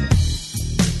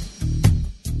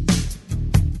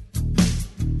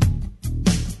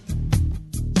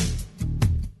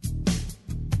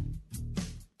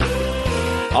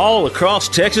 All across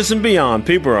Texas and beyond,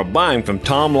 people are buying from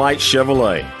Tom Light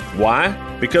Chevrolet. Why?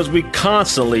 Because we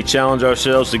constantly challenge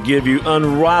ourselves to give you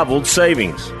unrivaled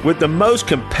savings. With the most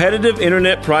competitive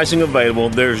internet pricing available,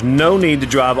 there's no need to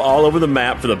drive all over the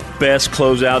map for the best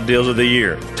closeout deals of the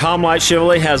year. Tom Light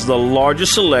Chevrolet has the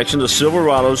largest selection of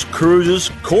Silverados, Cruzes,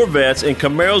 Corvettes, and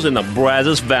Camaros in the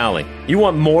Brazos Valley. You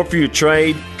want more for your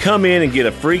trade? Come in and get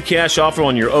a free cash offer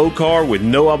on your old car with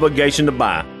no obligation to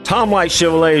buy. Tom Light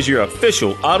Chevrolet is your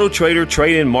official Auto Trader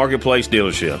trade-in marketplace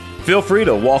dealership. Feel free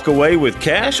to walk away with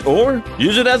cash or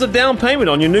use it as a down payment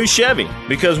on your new Chevy,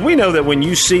 because we know that when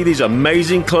you see these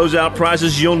amazing closeout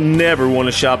prices, you'll never want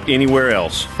to shop anywhere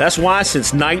else. That's why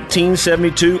since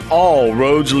 1972, all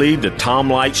roads lead to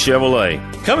Tom Light Chevrolet.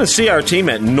 Come and see our team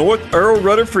at North Earl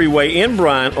Rudder Freeway in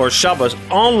Bryan or shop us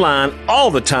online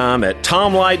all the time at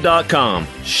tomlight.com.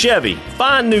 Chevy,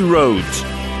 find new roads.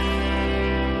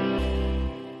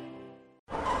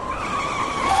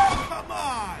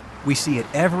 We see it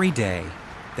every day.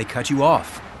 They cut you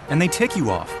off, and they tick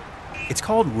you off. It's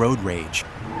called road rage.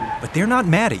 But they're not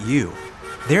mad at you.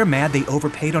 They're mad they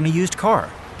overpaid on a used car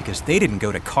because they didn't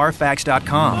go to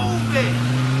Carfax.com.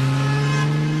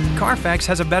 Carfax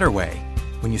has a better way.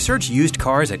 When you search used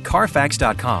cars at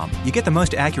Carfax.com, you get the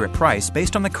most accurate price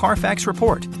based on the Carfax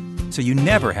report. So you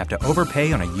never have to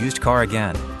overpay on a used car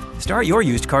again. Start your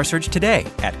used car search today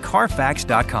at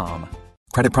Carfax.com.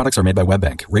 Credit products are made by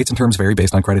WebBank. Rates and terms vary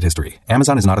based on credit history.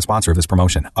 Amazon is not a sponsor of this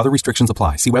promotion. Other restrictions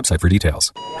apply. See website for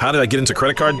details. How did I get into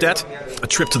credit card debt? A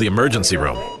trip to the emergency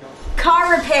room.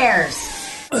 Car repairs.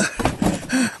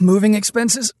 Moving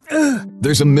expenses?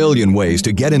 There's a million ways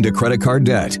to get into credit card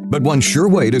debt, but one sure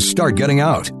way to start getting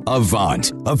out: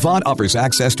 Avant. Avant offers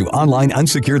access to online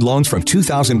unsecured loans from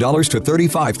 $2,000 to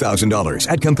 $35,000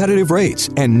 at competitive rates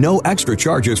and no extra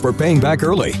charges for paying back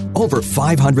early. Over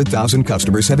 500,000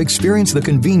 customers have experienced the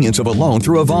convenience of a loan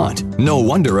through Avant. No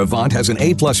wonder Avant has an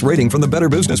A+ rating from the Better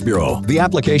Business Bureau. The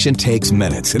application takes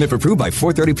minutes, and if approved by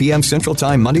 4:30 p.m. Central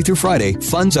Time Monday through Friday,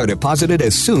 funds are deposited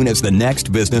as soon as the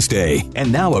next business day.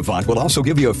 And now Avant will also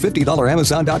give you a $50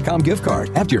 Amazon.com gift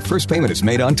card after your first payment is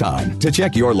made on time. To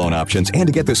check your loan options and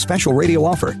to get this special radio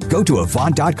offer, go to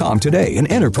Avant.com today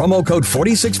and enter promo code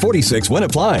 4646 when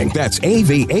applying. That's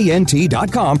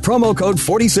AVANT.com, promo code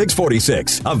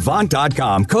 4646.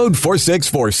 Avant.com, code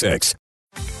 4646.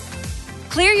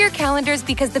 Clear your calendars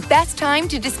because the best time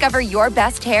to discover your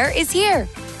best hair is here.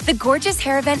 The Gorgeous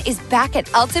Hair Event is back at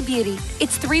Ulta Beauty.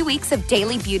 It's 3 weeks of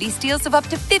daily beauty steals of up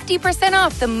to 50%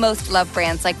 off the most loved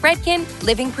brands like Redken,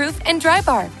 Living Proof, and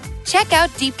Drybar. Check out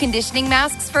deep conditioning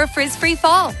masks for a frizz-free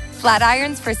fall, flat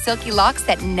irons for silky locks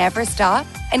that never stop,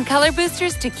 and color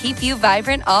boosters to keep you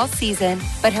vibrant all season.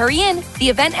 But hurry in, the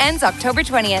event ends October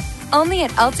 20th, only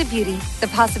at Ulta Beauty. The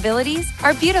possibilities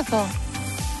are beautiful.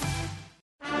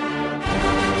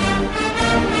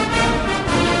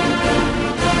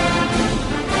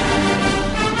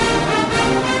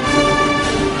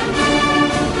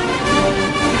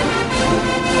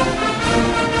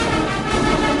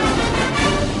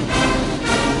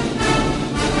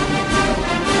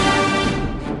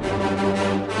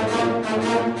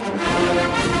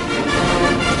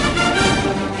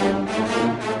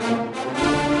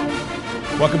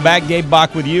 Welcome back. Gabe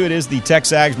Bach with you. It is the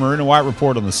TexAgs Maroon and White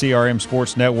Report on the CRM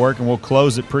Sports Network, and we'll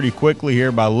close it pretty quickly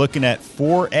here by looking at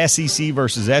 4 SEC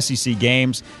versus SEC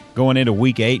games going into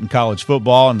Week 8 in college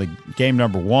football. And the game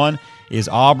number 1 is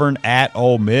Auburn at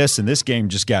Ole Miss, and this game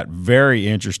just got very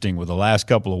interesting with the last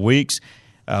couple of weeks.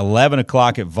 11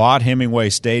 o'clock at Vaught Hemingway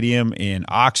Stadium in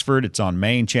Oxford. It's on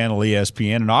main channel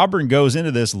ESPN. And Auburn goes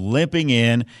into this limping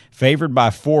in, favored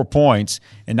by 4 points.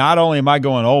 And not only am I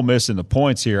going Ole Miss in the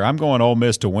points here, I'm going Ole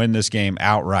Miss to win this game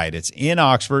outright. It's in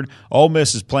Oxford. Ole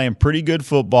Miss is playing pretty good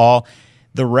football.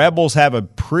 The Rebels have a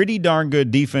pretty darn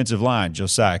good defensive line.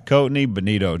 Josiah Coatney,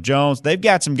 Benito Jones. They've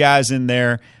got some guys in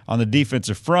there on the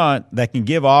defensive front that can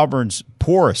give Auburn's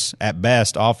porous, at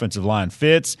best, offensive line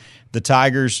fits. The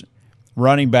Tigers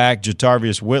running back,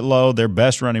 Jatarvius Whitlow, their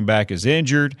best running back, is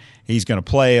injured. He's going to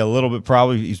play a little bit,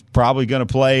 he's probably going to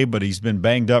play, but he's been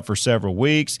banged up for several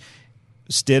weeks.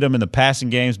 Stidham in the passing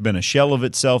game has been a shell of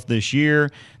itself this year.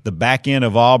 The back end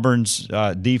of Auburn's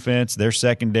defense, their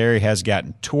secondary has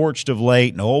gotten torched of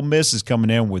late, and Ole Miss is coming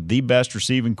in with the best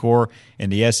receiving core in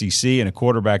the SEC and a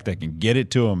quarterback that can get it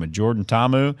to him, and Jordan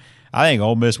Ta'amu. I think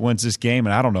Ole Miss wins this game,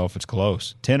 and I don't know if it's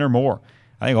close, 10 or more.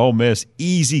 I think Ole Miss,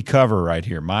 easy cover right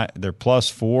here. They're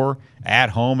 +4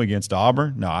 at home against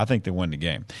Auburn. No, I think they win the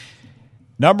game.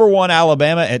 Number 1,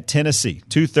 Alabama at Tennessee,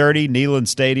 2:30, Neyland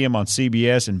Stadium on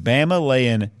CBS, and Bama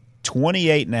laying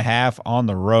 28.5 on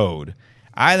the road.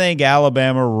 I think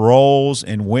Alabama rolls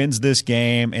and wins this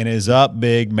game and is up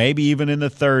big, maybe even in the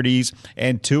 30s,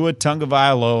 and Tua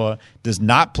Tagovailoa does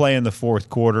not play in the fourth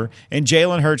quarter, and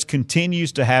Jalen Hurts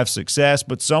continues to have success,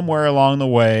 but somewhere along the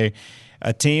way,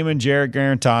 a team in Jarrett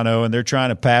Garantano, and they're trying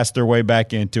to pass their way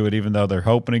back into it, even though they're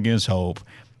hoping against hope,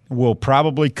 will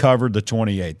probably cover the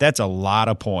 28. That's a lot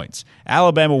of points.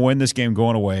 Alabama will win this game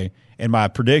going away, and my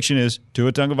prediction is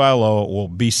Tua Tagovailoa will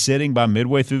be sitting by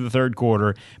midway through the third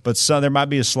quarter, but there might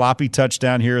be a sloppy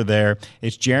touchdown here or there.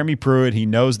 It's Jeremy Pruitt. He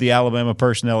knows the Alabama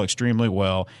personnel extremely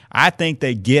well. I think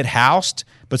they get housed,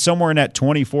 but somewhere in that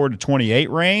 24 to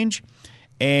 28 range,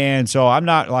 and so I'm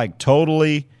not like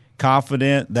totally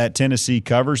confident that Tennessee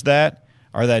covers that,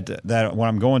 or that when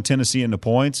I'm going Tennessee into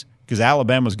points, because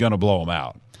Alabama's going to blow them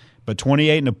out. But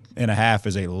 28.5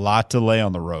 is a lot to lay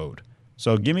on the road.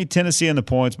 So give me Tennessee in the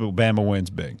points, but Bama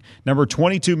wins big. Number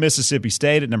 22, Mississippi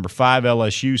State. At number 5,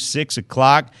 LSU, 6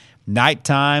 o'clock.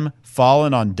 Nighttime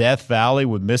falling on Death Valley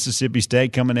with Mississippi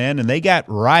State coming in. And they got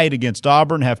right against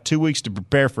Auburn, have 2 weeks to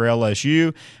prepare for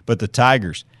LSU. But the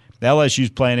Tigers,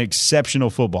 LSU's playing exceptional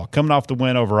football. Coming off the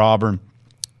win over Auburn.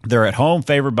 They're at home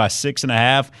favored by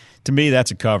 6.5. To me,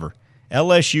 that's a cover.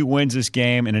 LSU wins this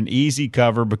game in an easy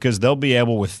cover because they'll be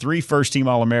able, with 3 first-team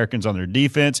All-Americans on their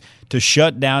defense, to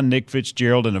shut down Nick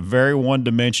Fitzgerald in a very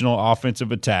one-dimensional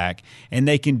offensive attack, and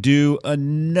they can do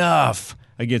enough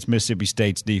against Mississippi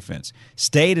State's defense.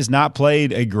 State has not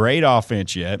played a great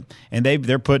offense yet, and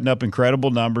they're putting up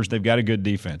incredible numbers. They've got a good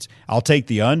defense. I'll take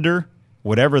the under,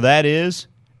 whatever that is,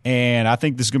 and I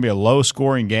think this is going to be a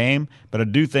low-scoring game, but I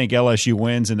do think LSU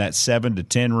wins in that 7 to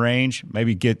 10 range,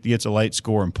 maybe gets a late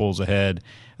score and pulls ahead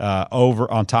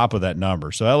over on top of that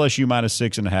number. So LSU minus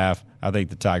 6.5, I think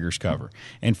the Tigers cover.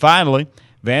 And finally,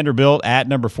 Vanderbilt at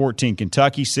number 14,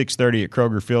 Kentucky, 6:30 at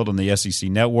Kroger Field on the SEC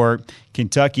Network.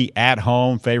 Kentucky at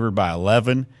home, favored by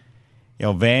 11. You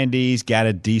know, Vandy's got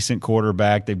a decent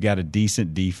quarterback. They've got a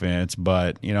decent defense,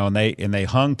 but and they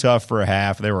hung tough for a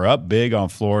half. They were up big on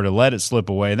Florida, let it slip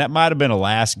away, and that might have been a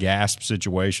last gasp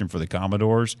situation for the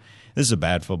Commodores. This is a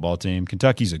bad football team.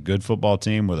 Kentucky's a good football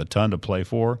team with a ton to play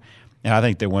for, and I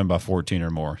think they win by 14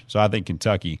 or more. So I think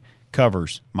Kentucky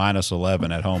covers minus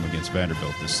 11 at home against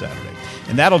Vanderbilt this Saturday.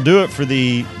 And that'll do it for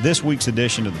this week's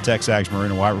edition of the Texags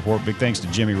Maroon and White Report. Big thanks to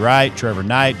Jimmy Wright, Trevor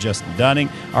Knight, Justin Dunning,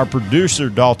 our producer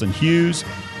Dalton Hughes.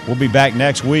 We'll be back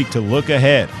next week to look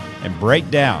ahead and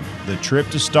break down the trip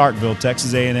to Starkville,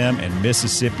 Texas A&M, and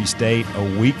Mississippi State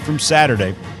a week from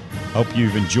Saturday. Hope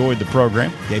you've enjoyed the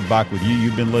program. Gabe Bach with you.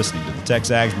 You've been listening to the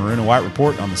Texags Maroon and White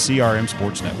Report on the CRM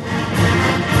Sports Network.